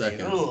that in a easy,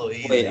 second. a little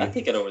easy. Wait, I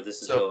think I know where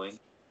this is So- going.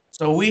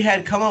 So we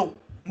had come up.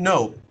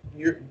 No,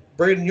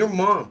 Braden, your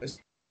mom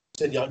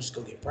said y'all just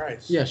go get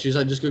Bryce. Yeah, she's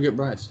like, just go get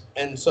Bryce.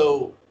 And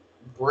so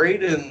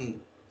Braden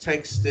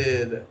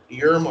texted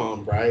your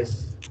mom,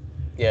 Bryce,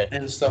 Yeah.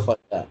 and stuff like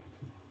that.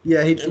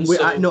 Yeah,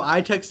 And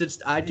I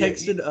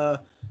texted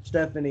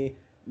Stephanie,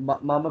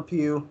 Mama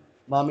Pew,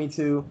 Mommy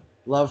too,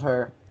 love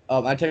her.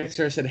 I texted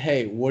her and said,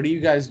 "Hey, what are you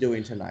guys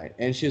doing tonight?"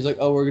 And she was like,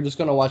 "Oh, we're just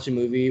gonna watch a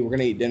movie. We're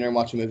gonna eat dinner and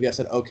watch a movie." I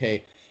said,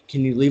 "Okay,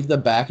 can you leave the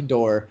back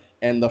door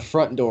and the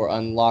front door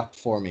unlocked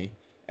for me?"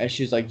 And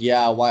she's like,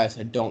 "Yeah, why?" I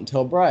said, "Don't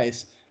tell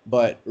Bryce,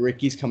 but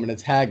Ricky's coming to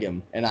tag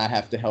him, and I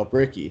have to help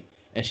Ricky."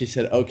 And she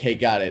said, "Okay,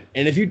 got it."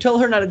 And if you tell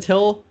her not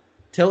to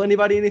tell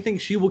anybody anything,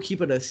 she will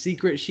keep it a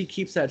secret. She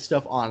keeps that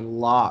stuff on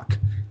lock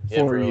Yeah,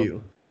 for bro.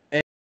 you.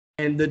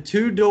 And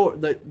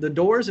the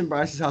doors in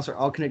Bryce's house are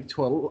all connected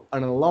to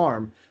an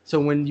alarm. So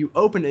when you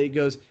open it, it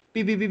goes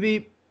beep beep beep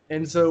beep.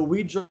 And so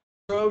we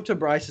drove to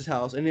Bryce's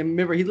house, and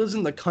remember he lives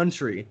in the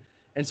country,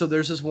 and so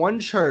there's this one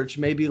church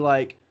maybe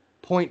like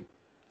No,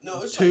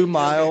 it's 0.2 like,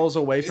 miles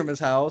okay, away from his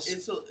house.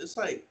 It's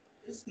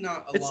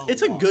not a long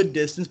It's a walk. good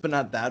distance, but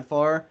not that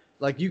far.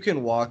 Like you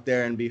can walk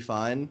there and be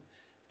fine.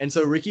 And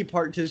so Ricky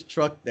parked his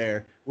truck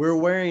there. We're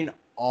wearing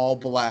all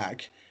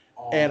black.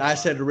 And I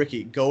said,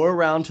 "Ricky, go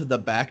around to the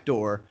back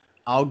door.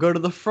 I'll go to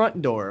the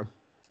front door,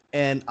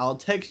 and I'll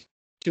text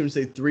you and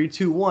say 3,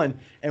 2, 1,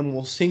 and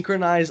we'll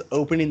synchronize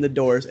opening the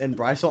doors. And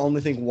Bryce will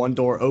only think one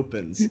door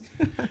opens."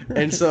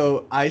 And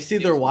so I see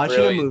they're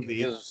watching a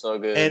movie, These are so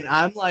good. and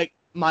I'm like,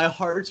 my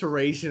heart's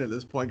racing at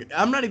this point.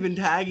 I'm not even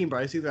tagging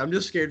Bryce either. I'm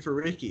just scared for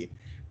Ricky.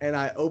 And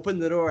I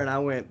opened the door and I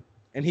went,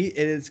 and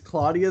it's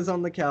Claudia's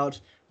on the couch.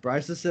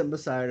 Bryce is sitting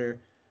beside her.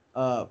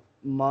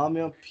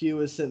 Mama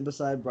Pew is sitting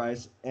beside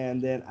Bryce,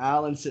 and then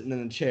Alan's sitting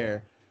in a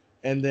chair.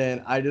 And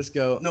then I just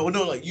go, no,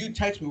 like you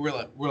text me. We're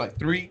like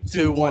 3,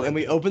 2, 1, and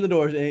we open the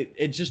doors, and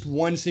it's just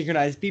one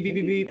synchronized beep beep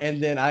beep beep.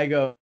 And then I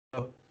go,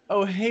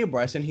 "Oh hey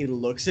Bryce," and he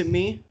looks at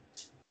me,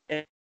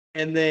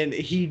 and then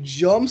he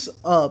jumps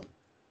up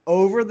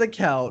over the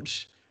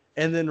couch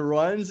and then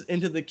runs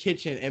into the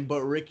kitchen,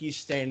 but Ricky's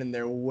standing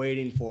there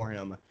waiting for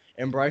him,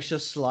 and Bryce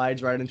just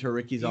slides right into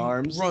Ricky's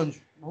arms. Runs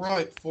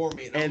right for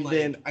me, And I'm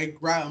then- like, I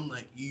grab him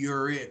like,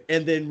 "You're it."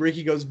 And then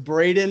Ricky goes,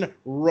 "Braden,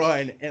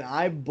 run!" And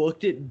I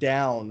booked it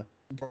down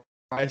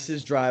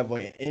Bryce's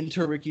driveway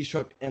into Ricky's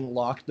truck and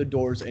locked the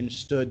doors and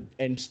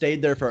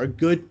stayed there for a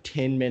good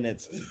 10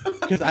 minutes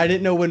because I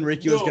didn't know when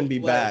Ricky was going to be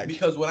back.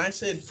 Because when I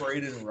said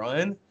Braden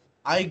run,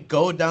 I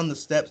go down the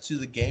steps to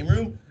the game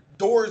room,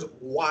 doors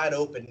wide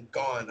open,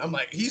 gone. I'm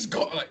like, he's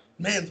gone. Like,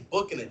 man's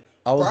booking it.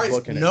 I was Bryce,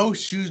 booking it. no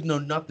shoes, no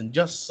nothing,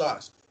 just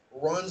socks.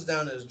 Runs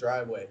down his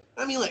driveway.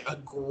 I mean, like a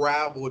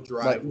gravel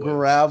driveway. Like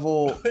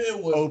gravel,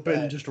 It was open,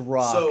 bad. just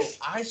rocks. So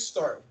I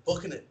start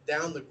booking it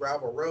down the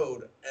gravel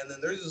road, and then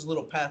there's this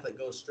little path that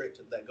goes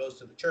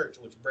to the church,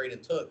 which Braden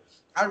took.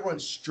 I run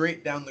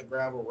straight down the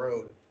gravel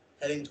road,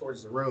 heading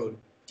towards the road,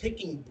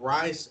 taking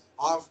Bryce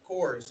off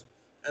course,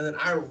 and then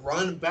I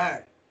run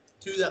back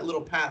to that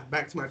little path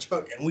back to my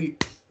truck, and we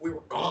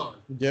were gone.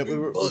 Yeah, we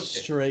were booked it.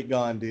 straight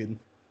gone, dude.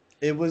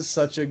 It was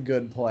such a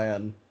good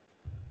plan.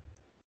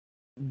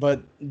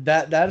 but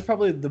that is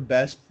probably the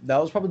best. That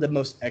was probably the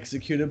most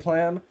executed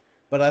plan.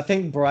 But I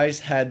think Bryce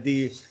had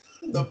the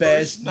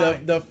best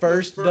the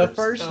first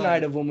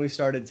night of when we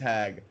started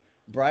tag.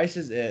 Bryce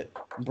is it.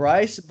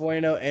 Bryce,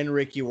 Bueno, and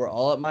Ricky were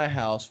all at my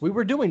house. We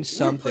were doing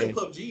something. We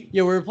were playing PUBG.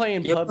 Yeah, we were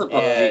playing Yeah,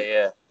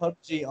 Yeah.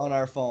 PUBG on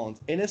our phones,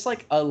 and it's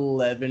like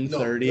 11:30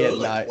 No, it at was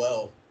like night.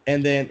 12.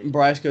 And then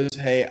Bryce goes,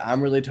 "Hey,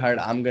 I'm really tired.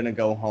 I'm gonna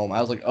go home."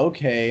 I was like,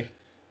 "Okay,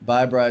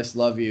 bye, Bryce.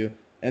 Love you."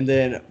 And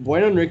then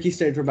Bueno and Ricky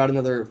stayed for about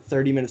another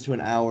 30 minutes to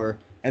an hour,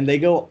 and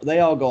they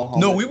all go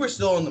home. No, we were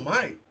still on the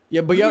mic.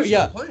 Yeah, but we y'all, were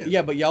still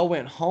playing. but y'all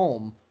went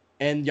home,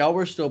 and y'all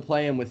were still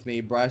playing with me.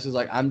 Bryce was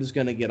like, "I'm just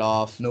gonna get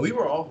off. No, we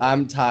were all.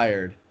 I'm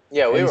tired."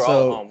 Yeah, we And were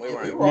so- all home. We we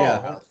weren't. were all Yeah.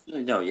 at house.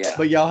 No, yeah.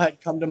 But y'all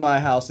had come to my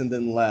house and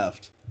then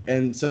left,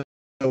 and so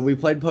we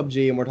played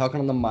PUBG and we're talking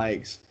on the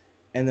mics,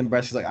 and then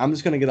Bryce was like, "I'm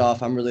just gonna get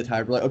off. I'm really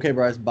tired." We're like, "Okay,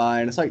 Bryce,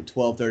 bye." And it's like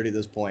 12:30 at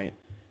this point,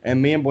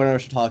 and me and Bueno are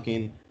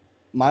talking.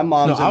 My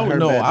mom's in her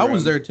bedroom. I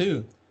was there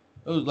too.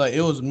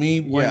 It was me,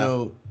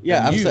 Bueno. Yeah,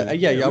 and I'm you. saying,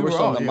 y'all we were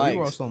still on the We mics.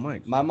 were all still on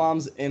mics. My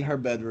mom's in her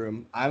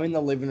bedroom. I'm in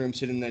the living room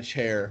sitting in a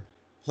chair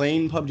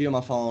playing PUBG on my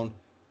phone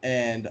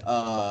and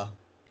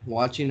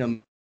watching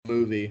a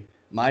movie.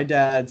 My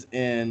dad's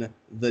in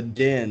the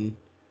den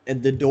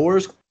and the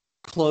door's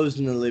closed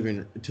in the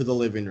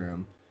living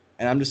room.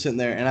 And I'm just sitting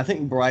there and I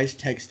think Bryce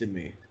texted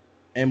me.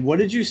 And what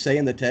did you say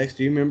in the text?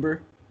 Do you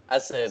remember? I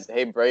said,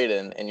 "Hey,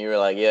 Braden," and you were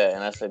like, "Yeah,"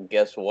 and I said,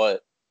 "Guess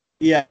what?"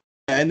 Yeah.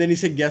 And then he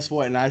said, "Guess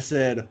what?" And I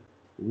said,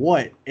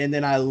 "What?" And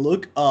then I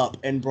look up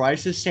and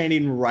Bryce is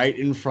standing right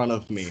in front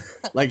of me.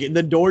 Like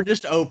the door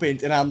just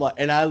opened and I'm like,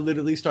 and I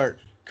literally start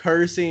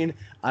cursing.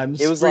 I'm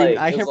It was screaming.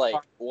 like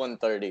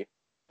 1:30.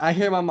 I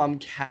hear my mom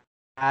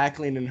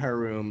cackling in her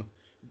room.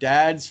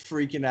 Dad's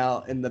freaking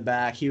out in the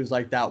back. He was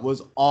like, "That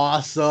was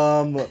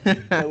awesome.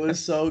 That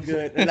was so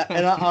good." And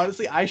I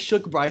honestly, I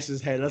shook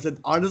Bryce's head. I said,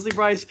 "Honestly,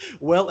 Bryce,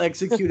 well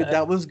executed.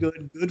 That was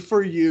good. Good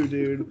for you,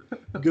 dude.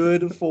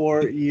 Good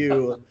for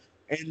you."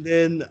 And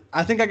then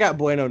I think I got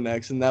Bueno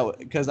next, and that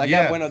because I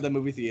got Bueno at the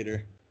movie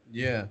theater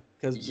Yeah.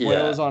 because Yeah.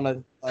 Bueno was on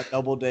a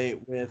double date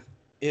with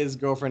his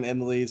girlfriend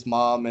Emily's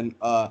mom and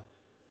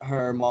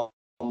her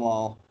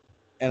mom.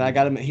 And I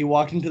got him. He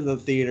walked into the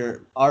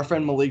theater. Our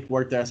friend Malik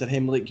worked there. I said, "Hey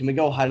Malik, can we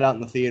go hide out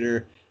in the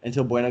theater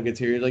until Bueno gets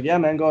here?" He's like, "Yeah,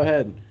 man, go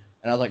ahead." And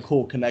I was like,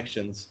 "Cool,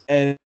 connections."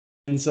 And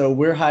so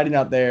we're hiding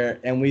out there,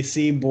 and we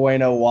see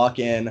Bueno walk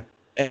in,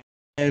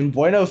 and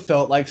Bueno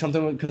felt like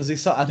something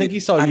because I think he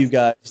saw you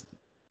guys.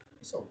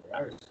 So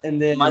Bryce.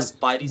 And then My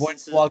Spidey Bueno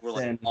senses walks were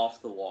like in.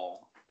 off the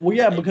wall. Well,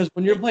 yeah, And- because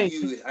when you're and playing,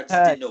 I just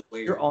tag, didn't know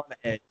where. you're on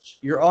edge.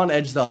 You're on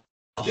edge the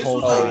This whole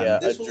was Oh time. yeah,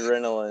 This was-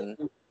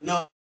 adrenaline.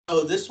 No,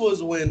 this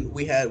was when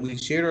we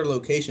shared our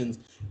locations,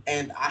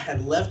 and I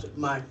had left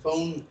my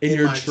phone In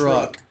your my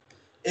truck.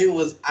 I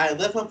had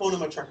left my phone in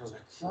my truck. I was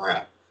like,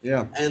 crap.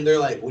 Yeah. And they're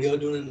like, "What are y'all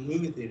doing in the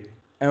movie theater?"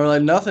 And we're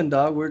like, "Nothing,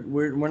 dog.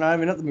 We're not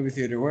even at the movie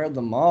theater. We're at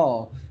the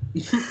mall."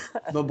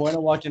 But Bueno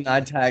walked in,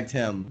 I tagged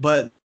him.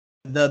 But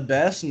the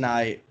best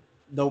night,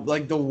 the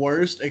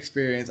worst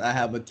experience I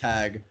had with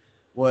tag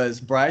was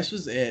Bryce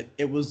was it.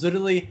 It was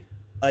literally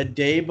a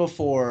day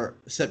before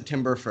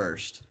September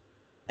 1st.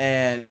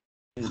 And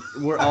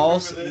we're I all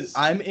remember this.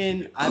 I'm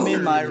in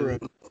my room.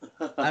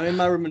 I'm in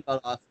my room in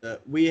Valdosta.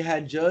 We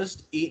had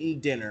just eaten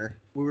dinner.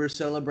 We were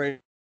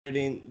celebrating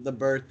the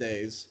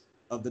birthdays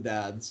of the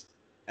dads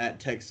at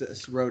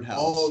Texas Roadhouse.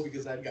 Oh,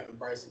 because I'd gotten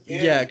Bryce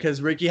again. Yeah,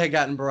 because Ricky had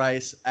gotten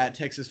Bryce at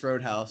Texas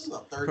Roadhouse This is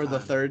the third for the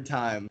time. third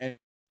time.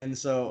 And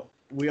so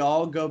we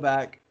all go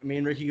back. Me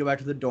and Ricky go back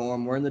to the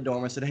dorm. We're in the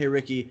dorm. I said, "Hey,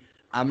 Ricky,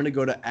 I'm going to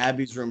go to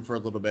Abby's room for a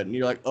little bit." And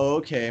you're like, "Oh,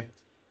 okay."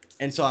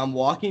 And so I'm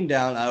walking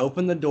down. I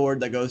open the door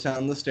that goes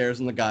down the stairs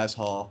in the guys'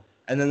 hall.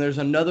 And then there's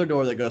another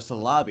door that goes to the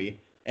lobby.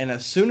 And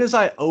as soon as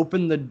I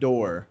open the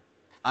door,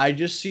 I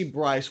just see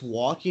Bryce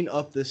walking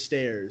up the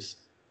stairs.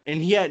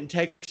 And he hadn't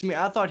texted me.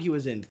 I thought he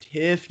was in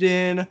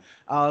Tifton.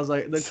 I was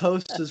like, the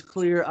coast is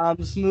clear.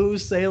 I'm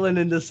smooth sailing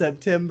into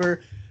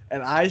September.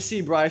 And I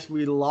see Bryce.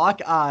 We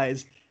lock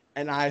eyes.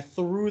 And I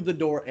threw the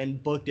door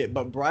and booked it.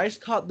 But Bryce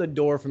caught the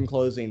door from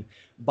closing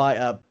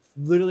by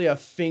literally a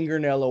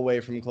fingernail away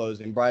from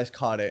closing. Bryce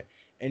caught it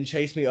and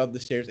chased me up the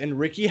stairs. And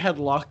Ricky had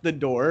locked the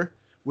door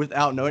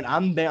without knowing.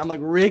 I'm there. I'm like,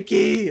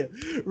 Ricky,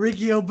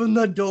 open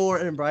the door.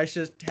 And Bryce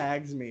just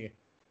tags me.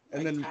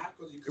 And then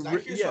tackles you because I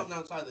hear something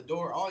outside the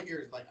door. All I hear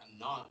is like a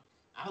knock.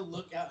 I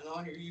look out and all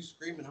I hear you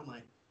screaming. I'm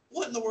like,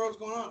 "What in the world's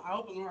going on?" I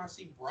open the door. I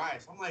see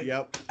Bryce. I'm like,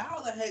 Yep.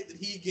 How the heck did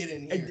he get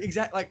in here?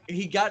 Exactly. Like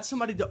he got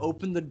somebody to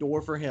open the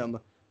door for him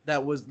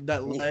that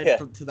led Yeah.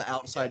 to the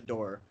outside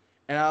door.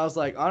 And I was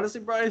like,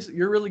 honestly, Bryce,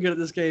 you're really good at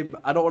this game.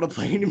 I don't want to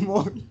play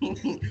anymore.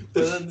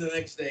 But then the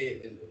next day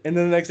it ended. And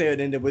then the next day it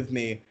ended with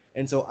me.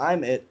 And so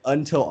I'm it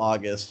until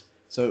August.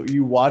 So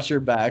you watch your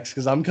backs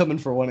because I'm coming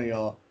for one of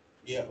y'all.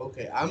 Yeah,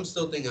 okay. I'm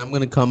still thinking I'm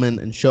gonna come in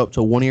and show up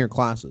to one of your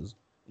classes.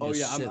 Oh Just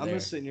yeah, I'm sit gonna there.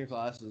 sit in your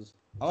classes.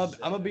 I'm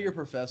gonna be your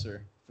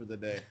professor for the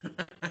day.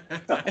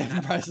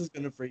 And Bryce is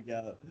gonna freak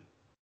out.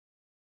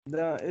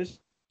 No, it's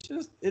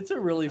a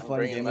really I'm fun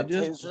bringing game. my It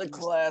just pins to the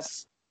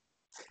class.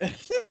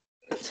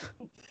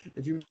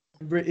 if you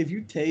If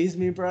you tase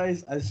me,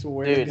 Bryce, I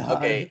swear to Dude, God.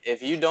 okay,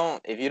 if you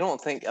don't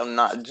think I'm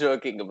not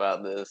joking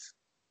about this,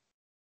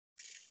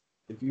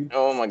 If you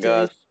oh my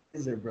gosh.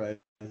 taser, Bryce,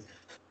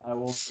 I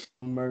will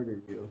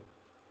murder you.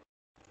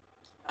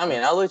 I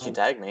mean, I'll let you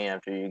tag me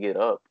after you get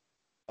up.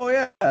 Oh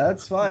yeah,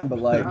 that's fine, but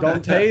like,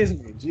 don't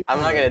tase me. Jesus. I'm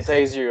not gonna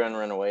tase you and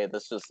run away.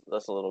 That's a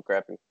little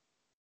crappy.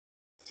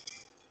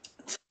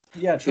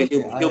 Yeah, trust me.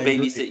 He'll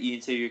babysit you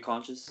until you're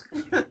conscious.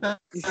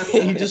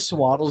 He just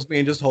swaddles me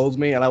and just holds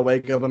me, and I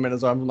wake up. I'm in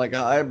his arms. I'm like,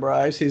 "Hi,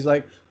 Bryce." He's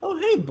like, "Oh,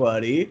 hey,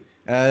 buddy."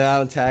 And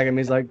I'll tag him.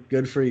 He's like,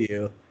 "Good for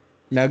you.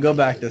 Now go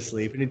back to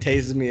sleep." And he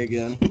tases me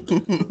again.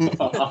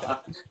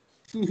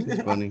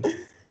 It's funny.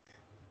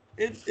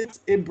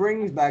 It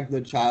brings back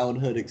the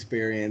childhood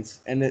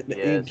experience, and it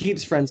Yes.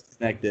 keeps friends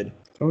connected.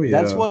 Oh yeah.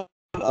 That's what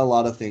a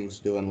lot of things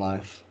do in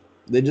life.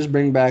 They just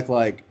bring back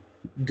like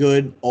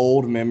good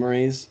old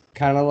memories,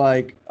 kind of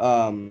like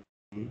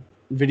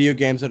video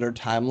games that are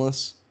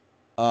timeless,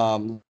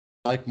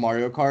 like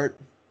Mario Kart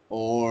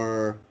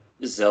or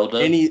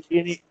Zelda. any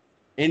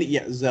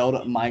Zelda,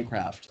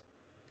 Minecraft.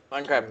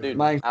 Minecraft, dude.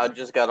 Minecraft. I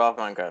just got off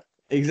Minecraft.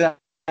 Exactly.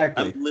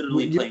 I'm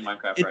literally playing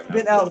Minecraft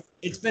right now.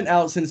 It's been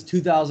out since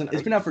 2000.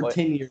 It's been out for Wait.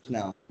 10 years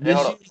now. Hey,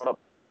 hold up.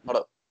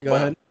 Go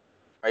ahead.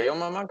 Are you on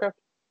my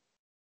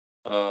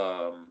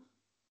Minecraft?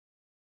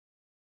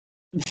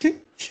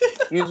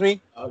 Excuse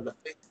me?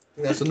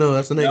 That's a no.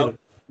 That's a negative.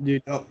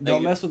 Dude,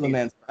 don't mess with the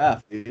man's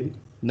craft, dude.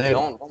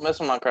 Negative. Don't mess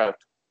with Minecraft.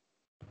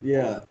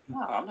 Yeah.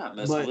 No, I'm not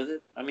messing with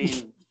it. I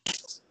mean,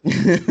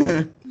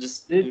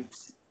 just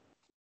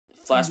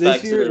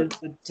flashback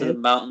to the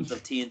mountains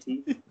of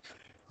TNT.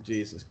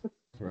 Jesus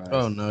Christ.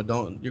 Oh no!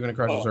 Don't. You're gonna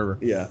crash the server.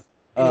 Yeah.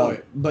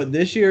 Anyway. But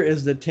this year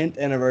is the 10th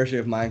anniversary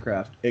of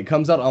Minecraft. It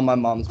comes out on my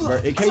mom's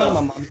birthday. It came out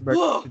on my mom's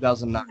birthday in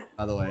 2009,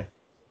 by the way.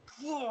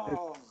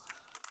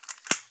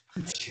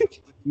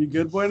 You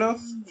good, Bueno?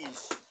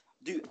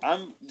 Dude,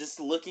 I'm just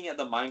looking at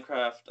the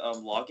Minecraft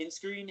login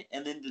screen,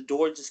 and then the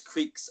door just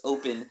creaks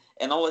open,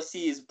 and all I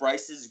see is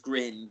Bryce's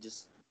grin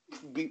just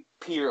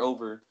peer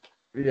over.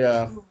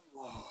 Yeah.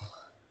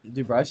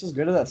 Dude, Bryce is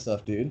good at that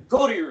stuff, dude.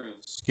 Go to your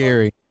room.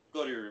 Scary.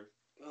 Go to your room.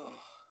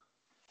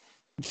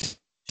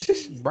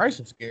 Bryce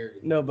is scary.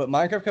 No, but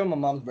Minecraft came on my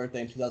mom's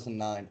birthday in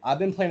 2009. I've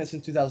been playing it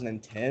since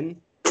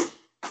 2010,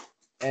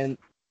 and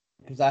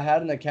because I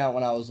had an account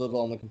when I was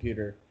little on the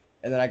computer,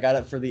 and then I got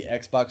it for the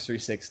Xbox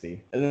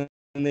 360, and then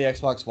the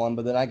Xbox One,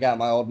 but then I got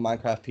my old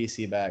Minecraft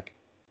PC back,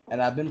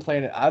 and I've been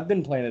playing it. I've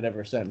been playing it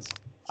ever since.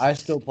 I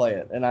still play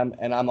it, and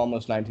I'm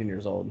almost 19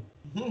 years old,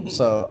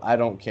 so I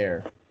don't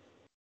care.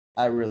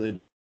 I really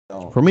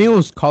don't. For me, it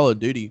was Call of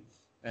Duty,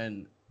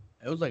 and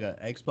it was like an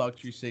Xbox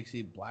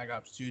 360, Black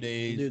Ops 2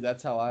 days. Dude,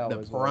 that's how I the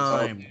always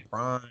prime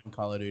was.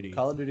 Call of Duty.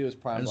 Call of Duty was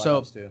prime And Black so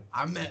Ops 2.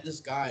 I met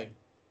this guy.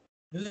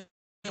 His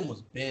name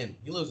was Ben.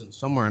 He lives in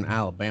somewhere in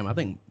Alabama. I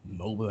think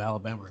Mobile,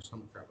 Alabama, or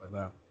some crap like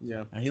that.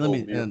 Yeah. And he let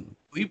me. And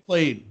we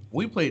played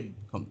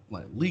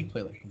like league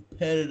play, like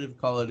competitive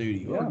Call of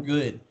Duty. We were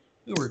good.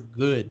 We were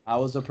good. I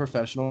was a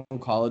professional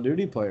Call of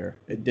Duty player.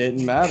 It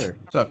didn't matter.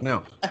 Suck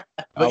now.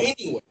 But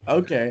anyway.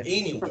 Okay.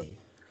 Anyway.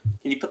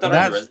 Can you put that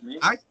on your resume?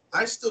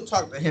 I still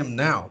talk to him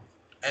now.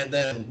 And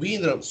then we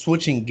ended up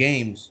switching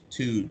games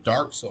to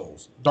Dark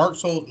Souls. Dark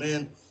Souls,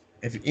 man,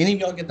 if any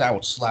of y'all get that, I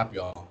would slap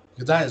y'all.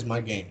 Because that is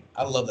my game.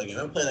 I love that game.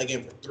 I've played that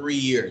game for 3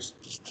 years.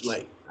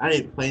 Like, I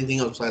didn't play anything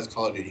else besides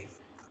Call of Duty.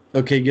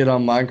 Okay, get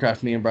on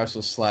Minecraft. Me and Bryce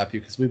will slap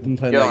you because we've been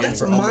playing that game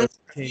for almost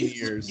 10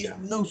 years. Yeah,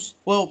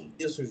 well,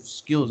 yes, there's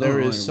skills.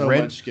 There is so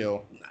much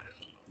skill.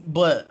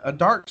 But a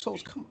Dark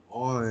Souls, come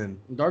on.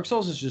 Dark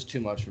Souls is just too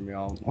much for me.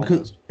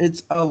 Because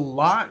it's a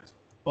lot,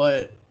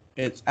 but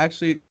it's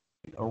actually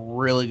a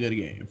really good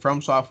game.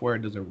 From Software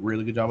does a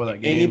really good job of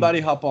that game. Anybody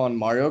hop on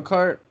Mario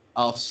Kart,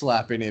 I'll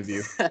slap any of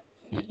you.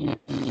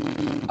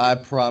 I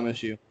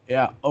promise you.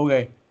 Yeah,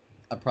 okay.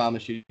 I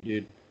promise you,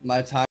 dude.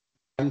 My time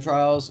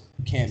trials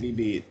can't be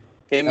beat.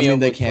 Hit me up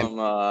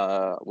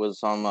with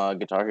some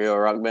Guitar Hero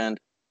Rock Band.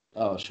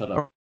 Oh, shut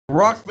up.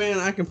 Rock Band,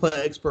 I can play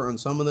expert on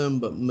some of them,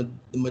 but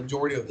the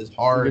majority of it is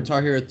hard.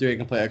 Guitar Hero 3, I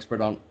can play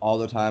expert on all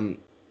the time,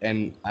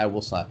 and I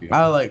will slap you.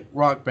 I like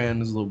Rock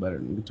Band is a little better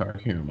than Guitar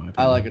Hero, in my opinion.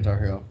 I like Guitar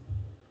Hero.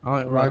 I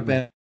like Rock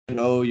Band.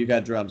 Oh, you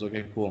got drums.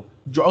 Okay, cool.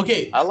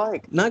 Okay. I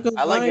like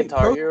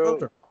Guitar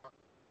Hero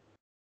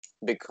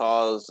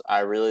because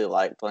I really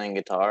like playing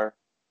guitar.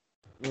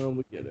 Well,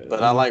 we get it.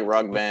 But I like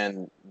Rock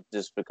Band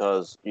just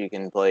because you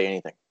can play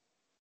anything.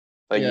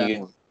 Like you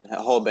can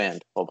whole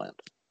band.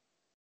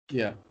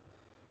 Yeah.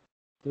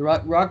 The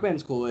rock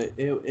band's cool. It's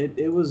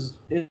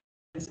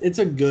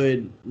a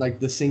good,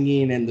 like, the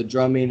singing and the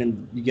drumming,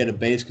 and you get a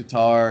bass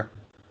guitar.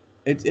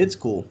 It's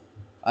cool.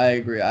 I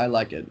agree. I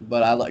like it.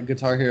 But I like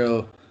Guitar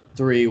Hero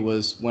 3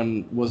 was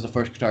the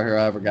first Guitar Hero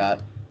I ever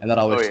got, and that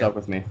always stuck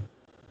with me.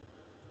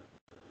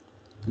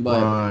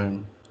 But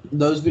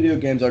those video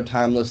games are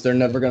timeless. They're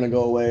never gonna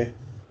go away.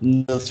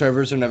 The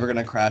servers are never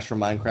gonna crash for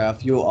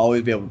Minecraft. You'll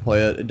always be able to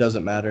play it. It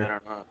doesn't matter. I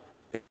don't know.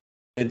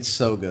 It's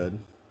so good.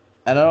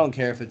 And I don't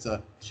care if it's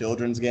a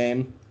children's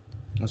game.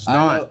 It's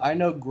not. I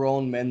know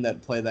grown men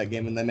that play that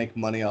game and they make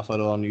money off of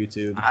it on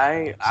YouTube.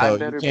 I So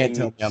better you can't be.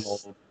 tell me I'm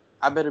old.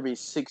 I better be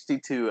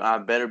 62. I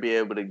better be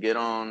able to get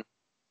on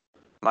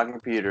my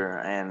computer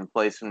and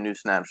play some new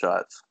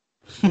snapshots.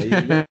 There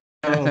you go.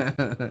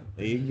 There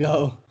you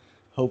go.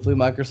 Hopefully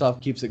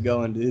Microsoft keeps it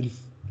going, dude.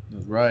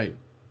 That's right.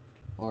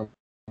 Or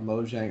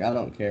Mojang, I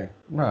don't care.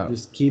 Right.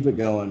 Just keep it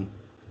going.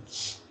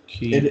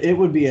 It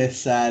would be a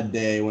sad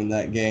day when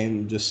that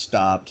game just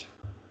stopped.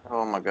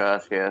 Oh my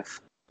gosh, yes.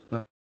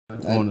 I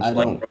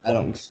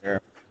don't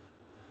care.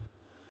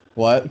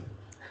 What?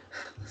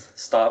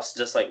 Stops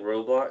just like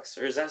Roblox,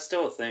 or is that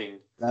still a thing?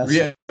 That's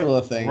Yeah. still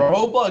a thing.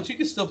 Roblox, you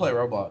can still play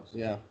Roblox.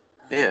 Yeah.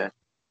 Yeah.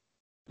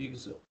 You can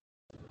still.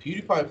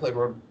 PewDiePie played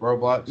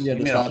Roblox. Yeah, he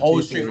to made a stop whole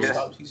teaching. stream of Yeah.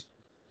 stop teaching.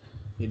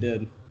 He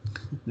did.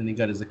 Then he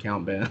got his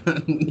account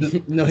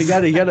banned. No, he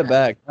got it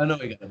back. I know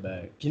he got it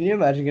back. Can you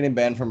imagine getting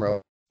banned from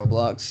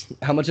Roblox?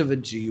 How much of a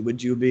G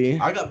would you be?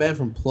 I got banned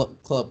from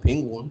Club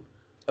Penguin.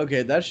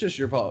 Okay, that's just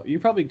your fault. You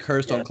probably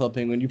cursed on Yeah. Club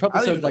Penguin. You I probably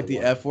don't said even like know the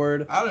what. F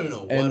word, I don't even know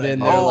what. and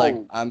then I they're did. like,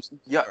 Oh, "I'm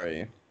yeah.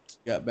 sorry."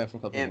 Got banned from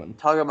Club Penguin. And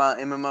talk about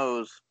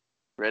MMOs.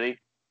 Ready?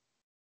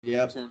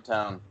 Yep.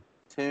 Toontown.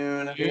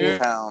 Dude,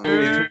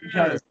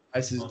 Toontown.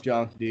 This is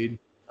junk, dude.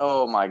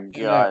 Oh my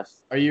gosh.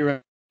 Are you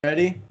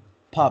ready?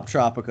 Pop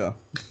Tropica.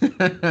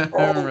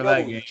 I remember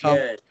that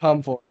game.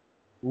 Come for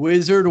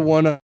Wizard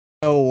 101.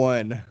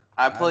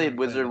 I haven't played played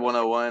Wizard it.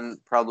 101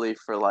 probably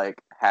for like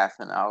half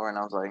an hour, and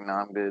I was like, no,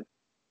 I'm good.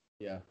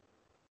 Yeah,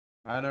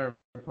 I never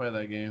played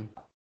that game.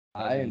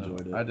 I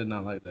enjoyed it. I did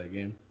not like that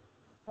game.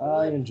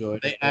 I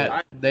enjoyed They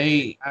it.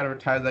 they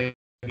advertised that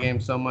game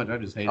so much. I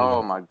just hated Oh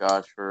it. my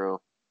gosh, for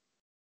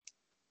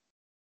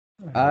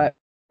real.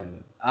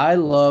 I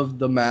love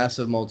the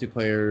massive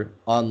multiplayer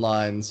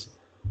onlines.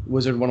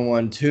 Wizard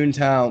 101,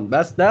 Toontown.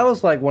 That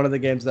was like one of the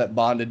games that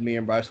bonded me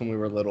and Bryce when we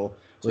were little.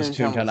 Was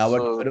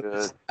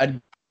Toontown.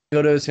 I'd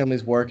go to his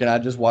family's work and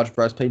I'd just watch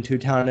Bryce play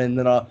Toontown, and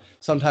then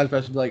sometimes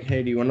Bryce would be like,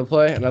 "Hey, do you want to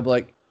play?" And I'd be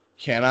like,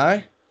 "Can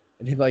I?"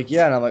 And he'd be like,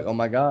 "Yeah." And I'm like, "Oh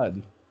my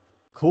god,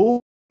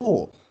 cool."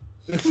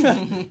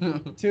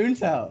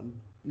 Toontown.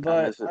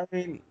 But miss it. I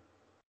mean,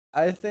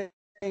 I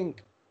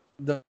think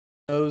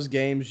those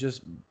games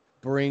just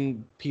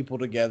bring people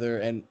together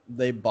and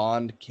they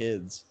bond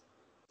kids.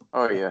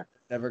 Oh yeah.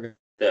 Never gonna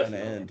Definitely.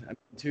 end. I mean,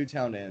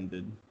 Toontown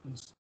ended.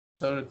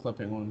 So did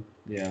Clipping one.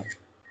 Yeah.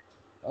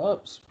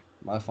 Oops,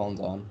 my phone's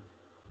on.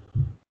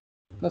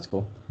 That's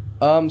cool.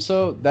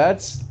 So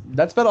that's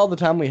about all the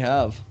time we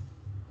have.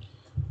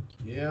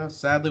 Yeah,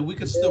 sadly, we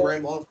could still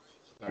ramble on.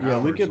 For an Yeah,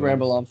 we hour, could so.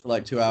 ramble on for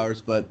like 2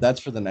 hours, but that's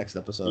for the next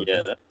episode.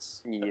 Yeah,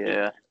 that's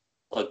Yeah.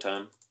 plug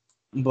time.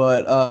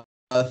 But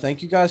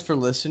thank you guys for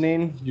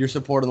listening. Your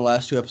support in the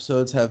last 2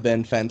 episodes have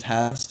been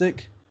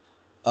fantastic.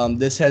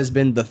 This has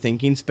been The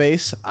Thinking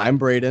Space. I'm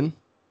Braden.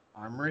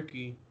 I'm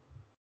Ricky.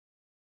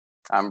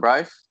 I'm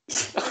Bryce.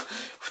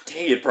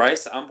 Dang it,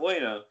 Bryce. I'm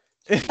bueno.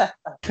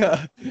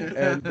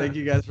 And thank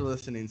you guys for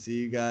listening. See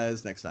you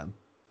guys next time.